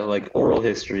 Yeah, like oral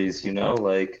histories, you know,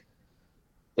 like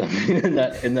I mean, in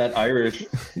that Irish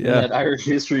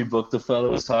history book, the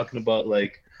fellow was talking about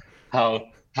like how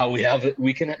we have it.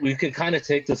 We can kind of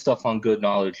take this stuff on good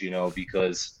knowledge, you know,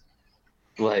 because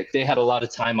like they had a lot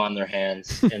of time on their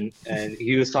hands, and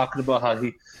he was talking about how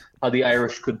the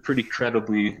Irish could pretty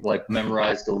credibly like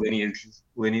memorize the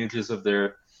lineages of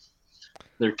their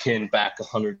kin back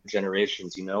 100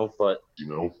 generations, you know, but.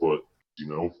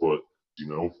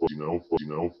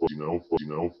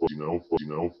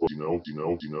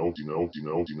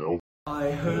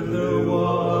 I heard there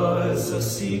was a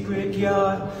secret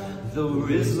yacht, the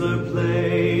Rizzler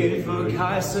played for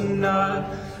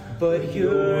Kaisenat, but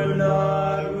you're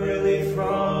not really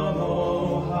from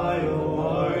Ohio,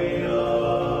 are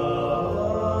ya?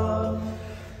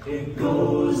 It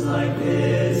goes like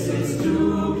this, it's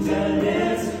duped and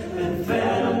it's and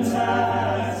phantom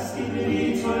tax,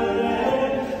 skippity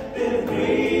toilet, bit of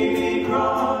gravy,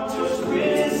 grog, just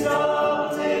wisdom,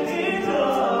 taking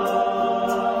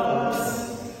us.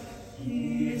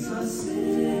 He's a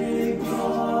Sigma,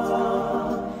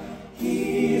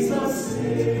 he's a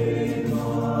Sigma,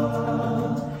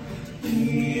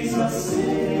 he's a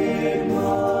Sigma,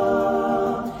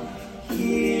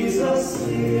 he's a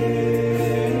Sigma.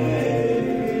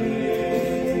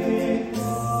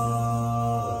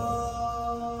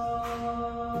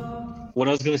 What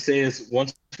I was going to say is,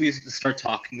 once we start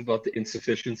talking about the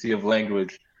insufficiency of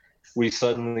language, we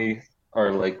suddenly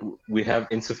are like, we have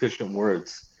insufficient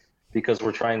words because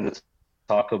we're trying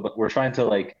to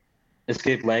like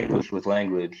escape language with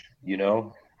language, you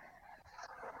know?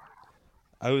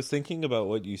 I was thinking about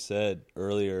what you said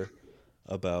earlier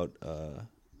about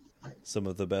some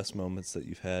of the best moments that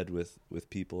you've had with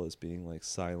people as being like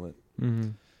silent.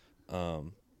 Mm-hmm.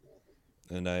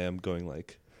 And I am going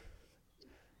like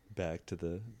back to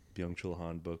the Byung-Chul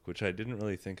Han book, which I didn't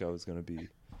really think I was going to be.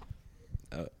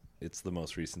 It's the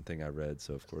most recent thing I read,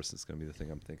 so of course it's going to be the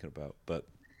thing I'm thinking about. But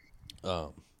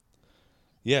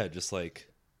yeah, just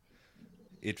like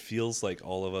it feels like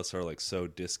all of us are like so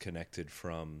disconnected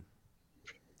from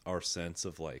our sense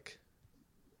of like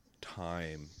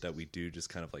time that we do just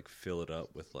kind of like fill it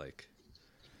up with like,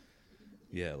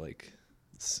 yeah, like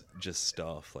just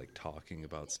stuff, like talking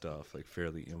about stuff, like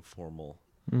fairly informal.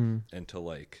 And to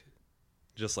like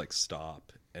just like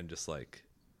stop and just like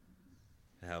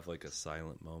have like a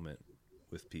silent moment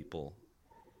with people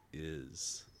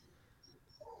is,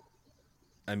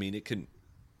 I mean, it can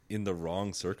in the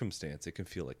wrong circumstance, it can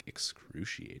feel like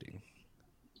excruciating.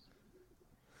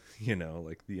 You know,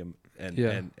 like and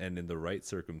in the right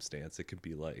circumstance, it could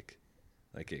be like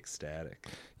ecstatic.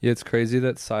 Yeah, it's crazy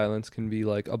that silence can be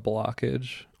like a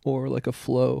blockage or like a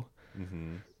flow.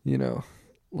 Mm-hmm. You know,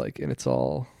 like, and it's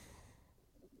all,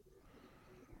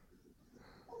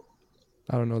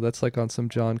 I don't know, that's like on some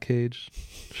John Cage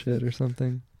shit or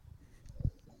something.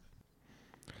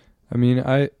 I mean,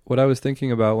 what I was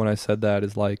thinking about when I said that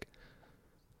is like,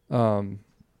 well,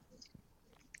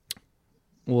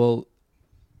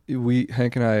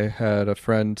 Hank and I had a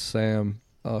friend, Sam,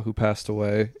 who passed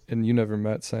away, and you never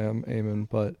met Sam, Eamon,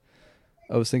 but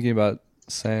I was thinking about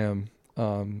Sam,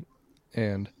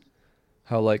 and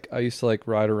how like I used to like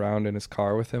ride around in his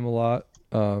car with him a lot,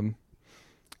 and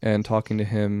talking to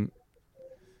him.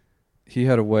 He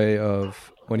had a way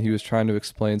of, when he was trying to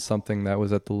explain something that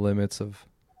was at the limits of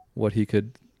what he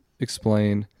could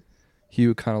explain, he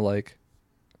would kind of like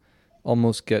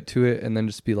almost get to it and then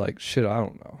just be like, shit, I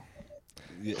don't know.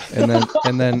 Yeah.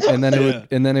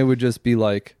 And then it would just be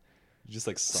like, just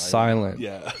like silent.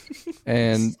 Yeah.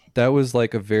 And that was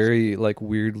like a very like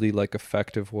weirdly like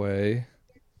effective way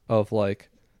of like,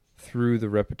 through the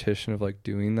repetition of like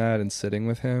doing that and sitting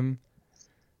with him,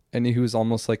 and he was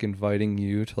almost like inviting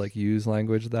you to like use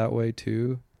language that way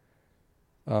too.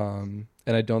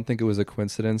 And I don't think it was a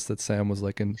coincidence that Sam was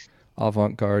like an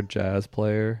avant-garde jazz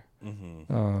player.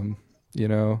 Mm-hmm. You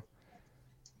know,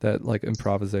 that like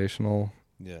improvisational.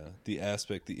 Yeah, the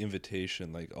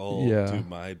invitation, like, I'll do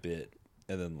my bit,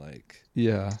 and then like,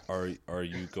 are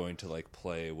you going to like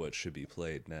play what should be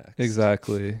played next?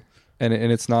 Exactly, and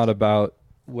it's not about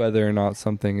whether or not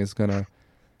something is gonna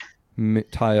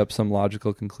tie up some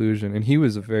logical conclusion. And he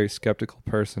was a very skeptical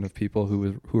person of people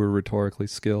who were rhetorically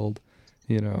skilled,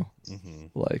 you know,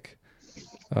 like,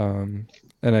 and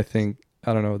I think,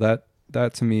 I don't know,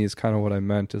 that to me is kind of what I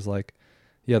meant, is like,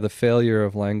 yeah, the failure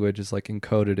of language is like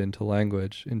encoded into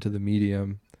language, into the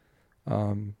medium.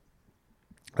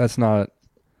 That's not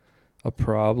a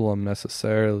problem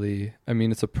necessarily. I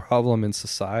mean, it's a problem in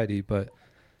society, but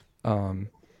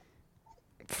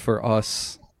for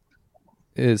us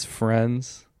as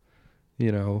friends,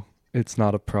 you know, it's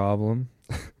not a problem.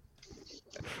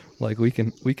 Like we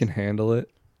can handle it.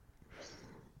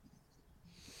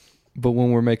 But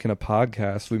when we're making a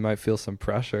podcast, we might feel some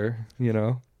pressure, you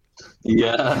know?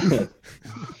 Yeah.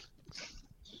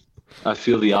 I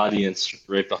feel the audience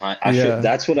right behind.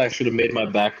 That's what I should have made my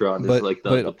background, is like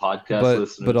the podcast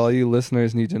listeners. But all you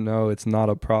listeners need to know it's not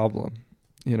a problem,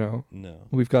 you know? No.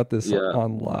 We've got this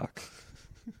on lock.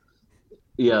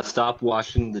 Yeah, stop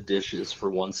washing the dishes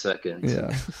for 1 second.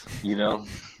 Yeah. You know?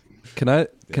 Can I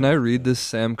read this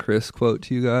Sam Chris quote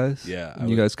to you guys? Yeah.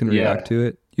 And you guys can react to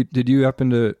it. Did you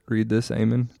happen to read this,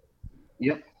 Eamon?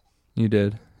 Yep. You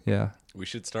did? Yeah. We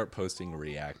should start posting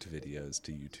react videos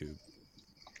to YouTube.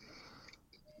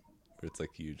 Where it's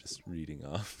like you just reading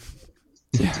off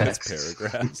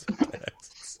paragraphs of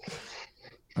texts.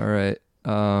 All right.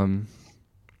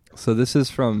 So this is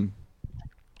from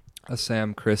a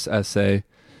Sam Chris essay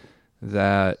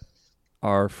that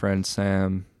our friend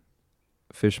Sam,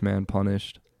 Fishman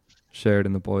Punished, shared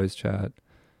in the boys chat.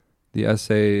 The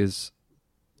essay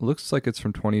looks like it's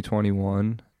from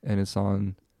 2021, and it's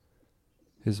on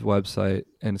his website,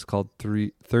 and it's called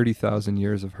 30,000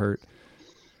 Years of Hurt.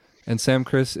 And Sam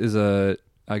Chris is a,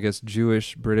 I guess,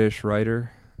 Jewish British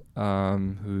writer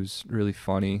who's really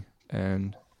funny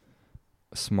and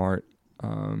smart.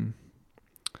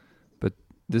 But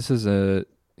this is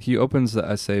he opens the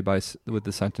essay with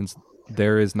the sentence,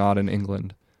 "There is not an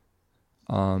England."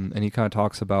 And he kind of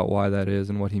talks about why that is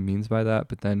and what he means by that.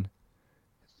 But then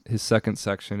his second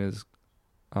section is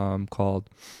called,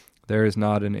 "There is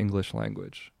not an English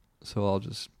language." So I'll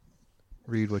just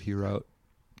read what he wrote.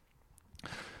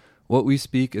 "What we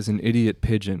speak is an idiot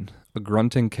pidgin, a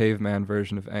grunting caveman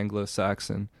version of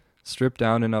Anglo-Saxon, stripped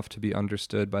down enough to be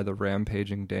understood by the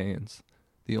rampaging Danes.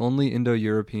 The only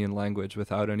Indo-European language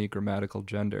without any grammatical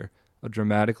gender, a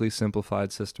dramatically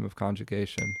simplified system of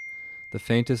conjugation, the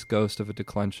faintest ghost of a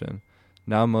declension,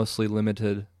 now mostly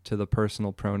limited to the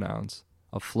personal pronouns,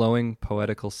 a flowing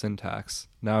poetical syntax,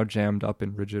 now jammed up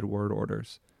in rigid word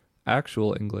orders.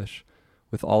 Actual English,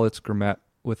 with all its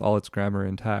grammar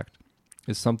intact,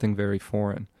 is something very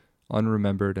foreign,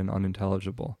 unremembered and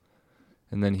unintelligible."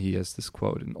 And then he has this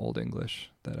quote in Old English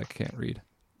that I can't read.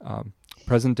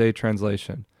 Present day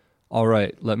translation. "All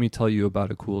right, let me tell you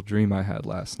about a cool dream I had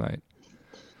last night.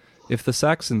 If the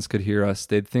Saxons could hear us,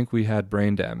 they'd think we had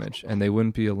brain damage, and they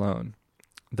wouldn't be alone.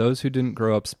 Those who didn't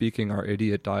grow up speaking our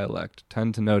idiot dialect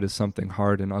tend to notice something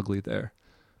hard and ugly there.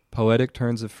 Poetic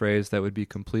turns of phrase that would be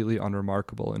completely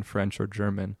unremarkable in French or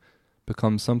German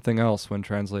become something else when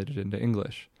translated into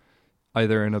English,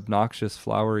 either an obnoxious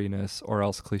floweriness or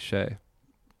else cliché.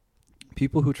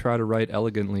 People who try to write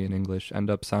elegantly in English end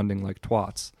up sounding like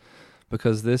twats,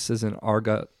 because this is an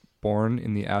argot born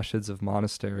in the ashes of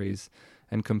monasteries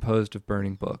and composed of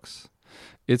burning books.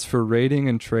 It's for rating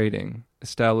and trading,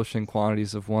 establishing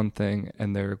quantities of one thing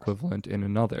and their equivalent in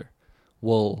another.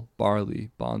 Wool,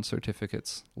 barley, bond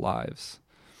certificates, lives.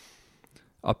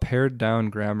 A pared-down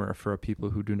grammar for a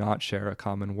people who do not share a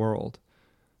common world.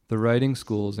 The writing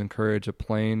schools encourage a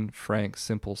plain, frank,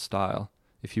 simple style.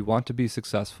 If you want to be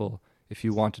successful, if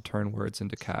you want to turn words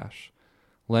into cash.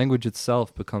 Language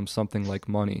itself becomes something like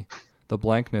money, the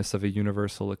blankness of a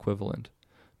universal equivalent.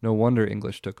 No wonder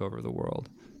English took over the world.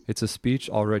 It's a speech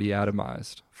already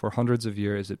atomized. For hundreds of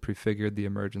years it prefigured the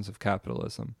emergence of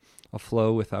capitalism, a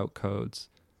flow without codes.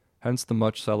 Hence the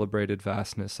much celebrated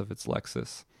vastness of its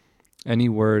lexis. Any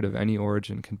word of any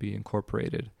origin can be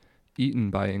incorporated, eaten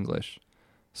by English,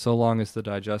 so long as the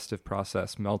digestive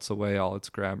process melts away all its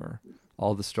grammar,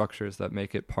 all the structures that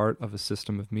make it part of a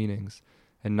system of meanings,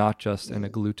 and not just an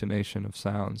agglutination of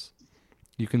sounds.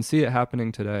 You can see it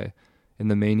happening today, in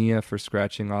the mania for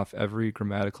scratching off every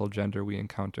grammatical gender we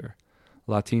encounter.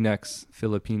 Latinx,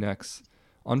 Filipinx,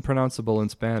 unpronounceable in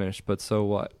Spanish, but so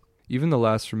what? Even the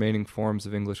last remaining forms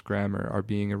of English grammar are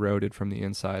being eroded from the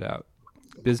inside out.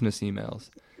 Business emails.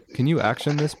 Can you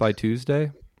action this by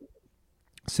Tuesday?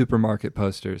 Supermarket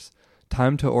posters.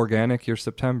 Time to organic your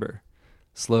September.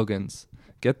 Slogans.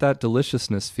 Get that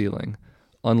deliciousness feeling.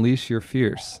 Unleash your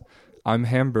fierce. I'm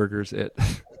hamburgers it.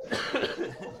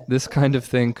 This kind of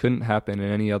thing couldn't happen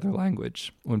in any other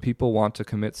language. When people want to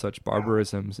commit such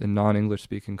barbarisms in non-English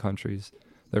speaking countries,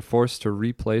 they're forced to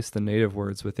replace the native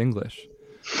words with English.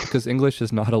 Because English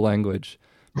is not a language,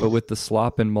 but with the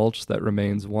slop and mulch that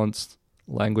remains once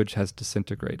language has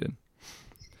disintegrated.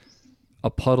 A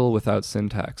puddle without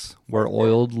syntax, where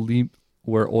oiled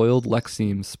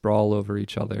lexemes sprawl over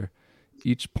each other,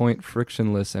 each point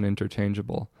frictionless and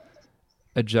interchangeable.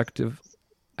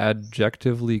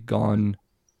 Adjectively gone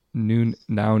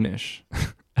nounish.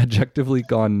 Adjectively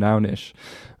gone nounish.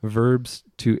 Verbs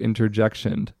to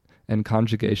interjection and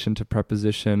conjugation to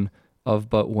preposition of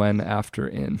but when after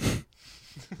in.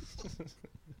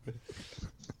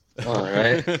 All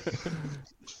right.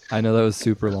 I know that was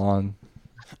super long.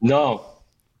 No,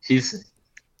 he's.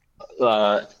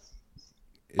 I'll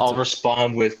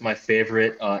respond with my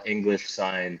favorite English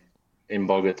sign in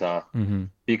Bogota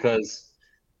because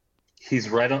he's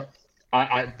right on.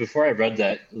 I before I read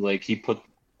that, like he put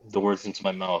the words into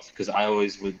my mouth because I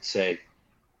always would say,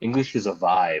 English is a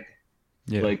vibe.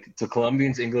 Yeah. Like to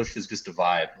Colombians, English is just a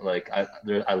vibe. Like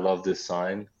I love this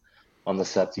sign on the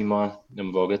Septima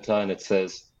in Bogota, and it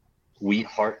says, "We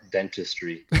heart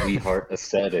dentistry, we heart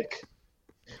aesthetic."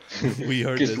 We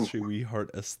heart dentistry, we heart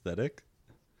aesthetic.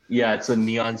 Yeah, it's a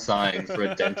neon sign for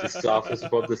a dentist's office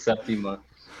above the Septima.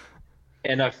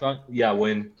 And I found,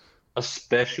 when,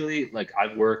 especially like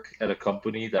I work at a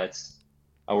company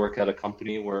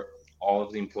where all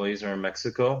of the employees are in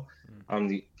Mexico,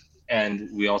 and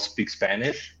we all speak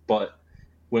Spanish. But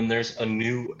when there's a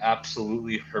new,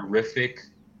 absolutely horrific,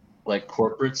 like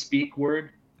corporate speak word,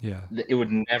 it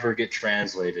would never get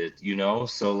translated, you know?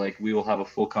 So like we will have a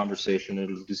full conversation.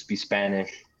 It'll just be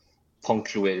Spanish,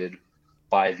 punctuated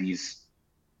by these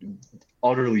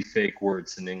utterly fake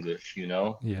words in English, you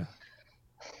know? Yeah.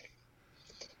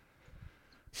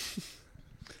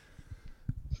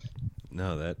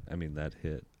 No, that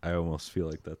hit. I almost feel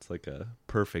like that's like a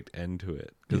perfect end to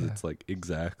it because it's like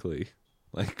exactly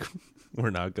like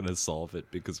we're not going to solve it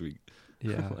because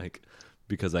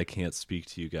because I can't speak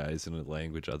to you guys in a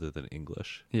language other than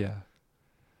English. Yeah.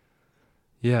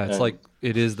 Yeah, it's like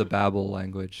it is the Babel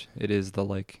language. It is the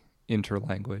like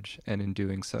interlanguage, and in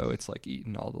doing so, it's like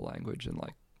eating all the language and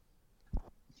like,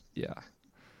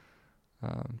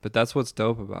 but that's what's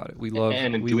dope about it. We love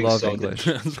English. We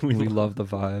love the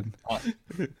vibe.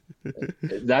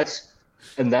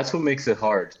 That's what makes it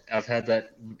hard. I've had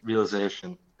that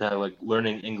realization that like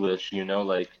learning English, you know,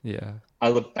 like I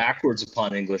look backwards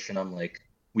upon English and I'm like,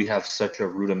 we have such a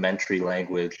rudimentary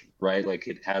language, right? Like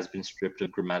it has been stripped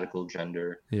of grammatical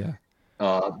gender. Yeah.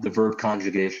 The verb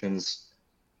conjugations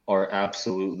are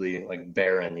absolutely like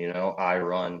barren, you know. I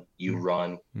run, you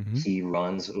run, he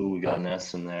runs. Ooh, we got an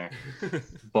S in there.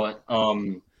 But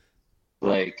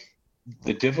like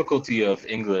the difficulty of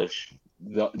English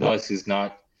thus is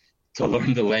not to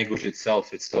learn the language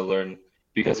itself, it's to learn,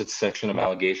 because it's such an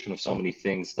amalgamation of so many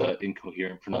things, the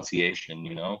incoherent pronunciation,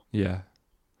 you know? Yeah.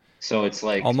 So it's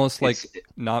like almost like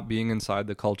not being inside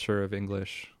the culture of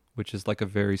English which is like a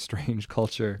very strange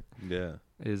culture, Yeah.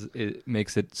 it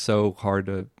makes it so hard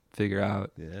to figure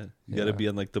out. Yeah. You got to be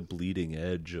on like the bleeding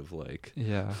edge of like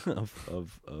Yeah.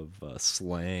 of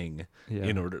slang Yeah.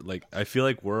 in order, like I feel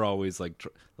like we're always like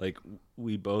like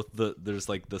we both there's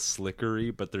like the slickery,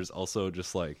 but there's also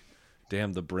just like,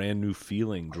 damn, the brand new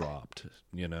feeling dropped,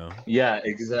 you know? Yeah,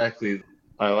 exactly.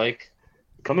 I like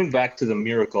coming back to the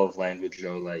miracle of language,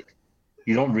 though. Like,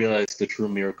 you don't realize the true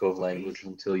miracle of language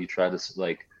until you try to,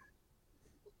 like,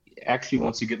 actually,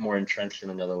 once you get more entrenched in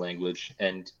another language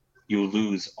and you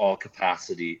lose all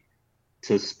capacity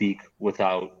to speak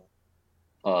without,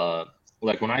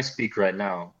 like, when I speak right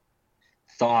now,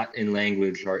 thought and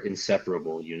language are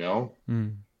inseparable, you know?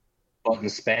 Mm. But in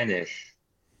Spanish,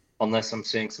 unless I'm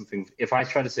saying something, if I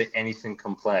try to say anything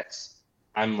complex,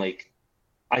 I'm like,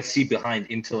 I see behind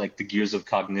into like the gears of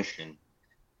cognition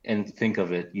and think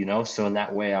of it, you know? So in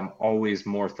that way, I'm always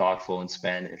more thoughtful in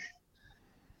Spanish.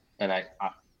 And I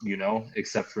you know,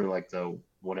 except for like the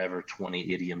whatever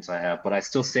 20 idioms I have, but I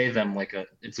still say them like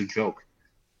it's a joke,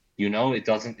 you know?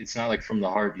 It's not like from the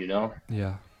heart, you know?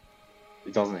 Yeah.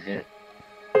 It doesn't hit.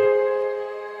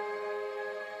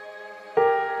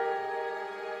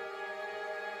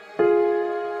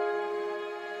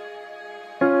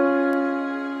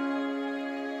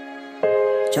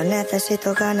 Yo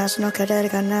necesito ganas, no querer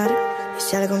ganar. Y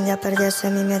si algún día perdiese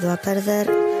mi miedo a perder,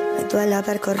 me duele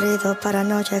haber corrido para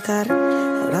no llegar.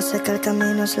 Ahora sé que el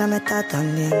camino es la meta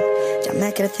también. Ya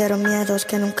me crecieron miedos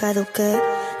que nunca eduqué,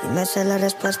 y me sé las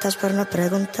respuestas por no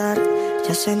preguntar.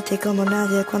 Ya sentí como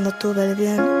nadie cuando tuve el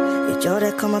bien, y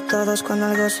lloré como todos cuando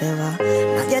algo se va.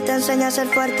 Nadie te enseña a ser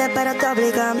fuerte, pero te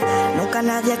obligan. Nunca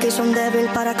nadie quiso un débil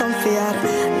para confiar.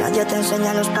 Nadie te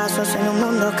enseña los pasos en un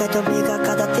mundo que te obliga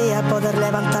cada día a poder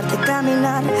levantarte y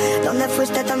caminar. Donde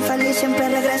fuiste tan feliz siempre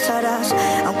regresarás,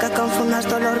 aunque confundas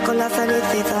dolor con la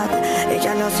felicidad. Y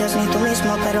ya no seas ni tú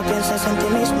mismo, pero pienses en ti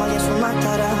mismo y eso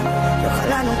matará. Y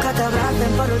ojalá nunca te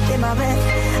abracen por última vez.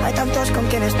 Hay tantos con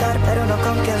quien estar, pero no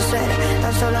con quien ser.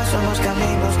 Tan solo somos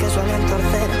caminos que suelen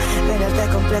torcer, miles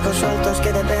de complejos sueltos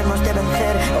que debemos de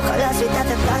vencer. Ojalá si te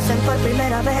aceptasen por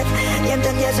primera vez y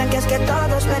entendiesen que es que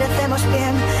todos merecemos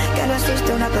bien, que no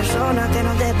existe una persona que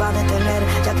no deba de tener,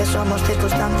 ya que somos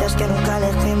circunstancias que nunca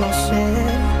elegimos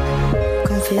ser.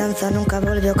 Confianza nunca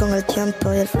volvió con el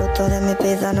tiempo, y el fruto de mi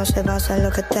vida no se basa en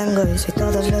lo que tengo. Y si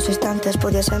todos los instantes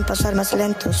pudiesen pasar más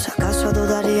lentos, ¿acaso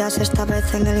dudarías esta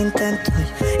vez en el intento?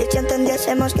 Y si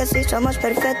entendiésemos que sí somos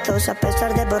perfectos, a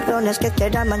pesar de borrones que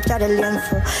quieran manchar el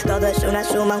lienzo. Todo es una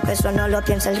suma, aunque eso no lo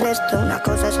piensa el resto. Una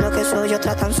cosa es lo que soy,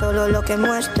 otra tan solo lo que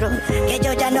muestro. Que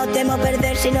yo ya no temo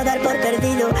perder, sino dar por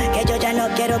perdido. Que yo ya no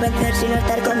quiero vencer, sino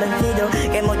estar convencido.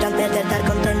 Que mucho antes de estar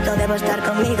contento debo estar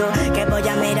conmigo. Que voy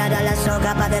a mirar a la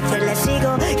soga para decirle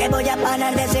sigo. Que voy a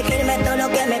parar de exigirme todo lo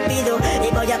que me pido,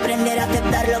 y voy a aprender a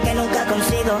aceptar lo que nunca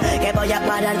consigo. Que voy a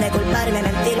parar de culparme,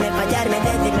 mentirme, fallarme,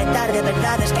 decirme tarde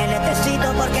verdades que necesito.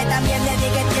 Porque también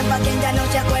dediqué tiempo a quien ya no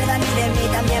se acuerda ni de mí.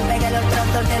 También pegué los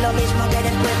trozos de lo mismo que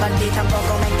después partí.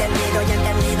 Tampoco me he entendido y he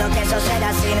entendido que eso será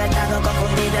así. No he estado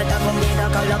confundido, he confundido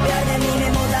con lo peor de mí. Me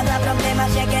he mudado a problemas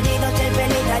y he querido ser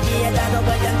feliz allí. He dado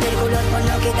vuelta en círculos por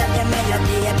no quitarte en medio a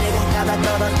ti. He preguntado a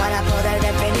todos para poder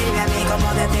definirme a mí. Como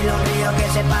decirle a un río que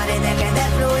se pare y deje de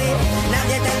fluir.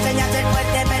 Nadie te enseña a ser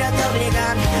fuerte, pero te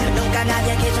obligan. Nunca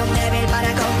nadie quiso un débil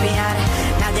para confiar.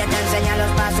 Nadie te enseña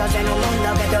los pasos en un mundo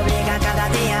que te obliga cada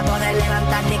día a poder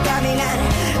levantarte y caminar.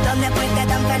 Donde fuiste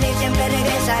tan feliz siempre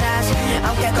regresarás,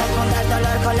 aunque confundas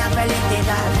dolor con la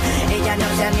felicidad. Y ya no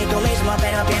seas ni tú mismo,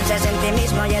 pero pienses en ti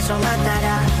mismo y eso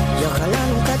matará. Y ojalá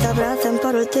nunca te abracen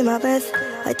por última vez.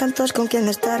 Hay tantos con quien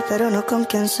estar, pero no con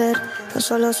quien ser. Tan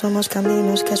solo somos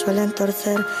caminos que suelen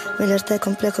torcer, miles de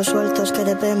complejos sueltos que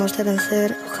debemos de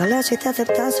vencer. Ojalá si te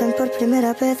aceptasen por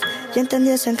primera vez y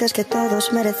entendiesen que es que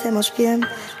todos merecemos bien,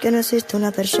 que no existe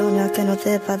una persona que no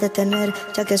deba de tener,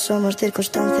 ya que somos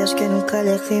circunstancias que nunca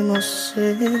elegimos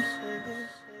ser.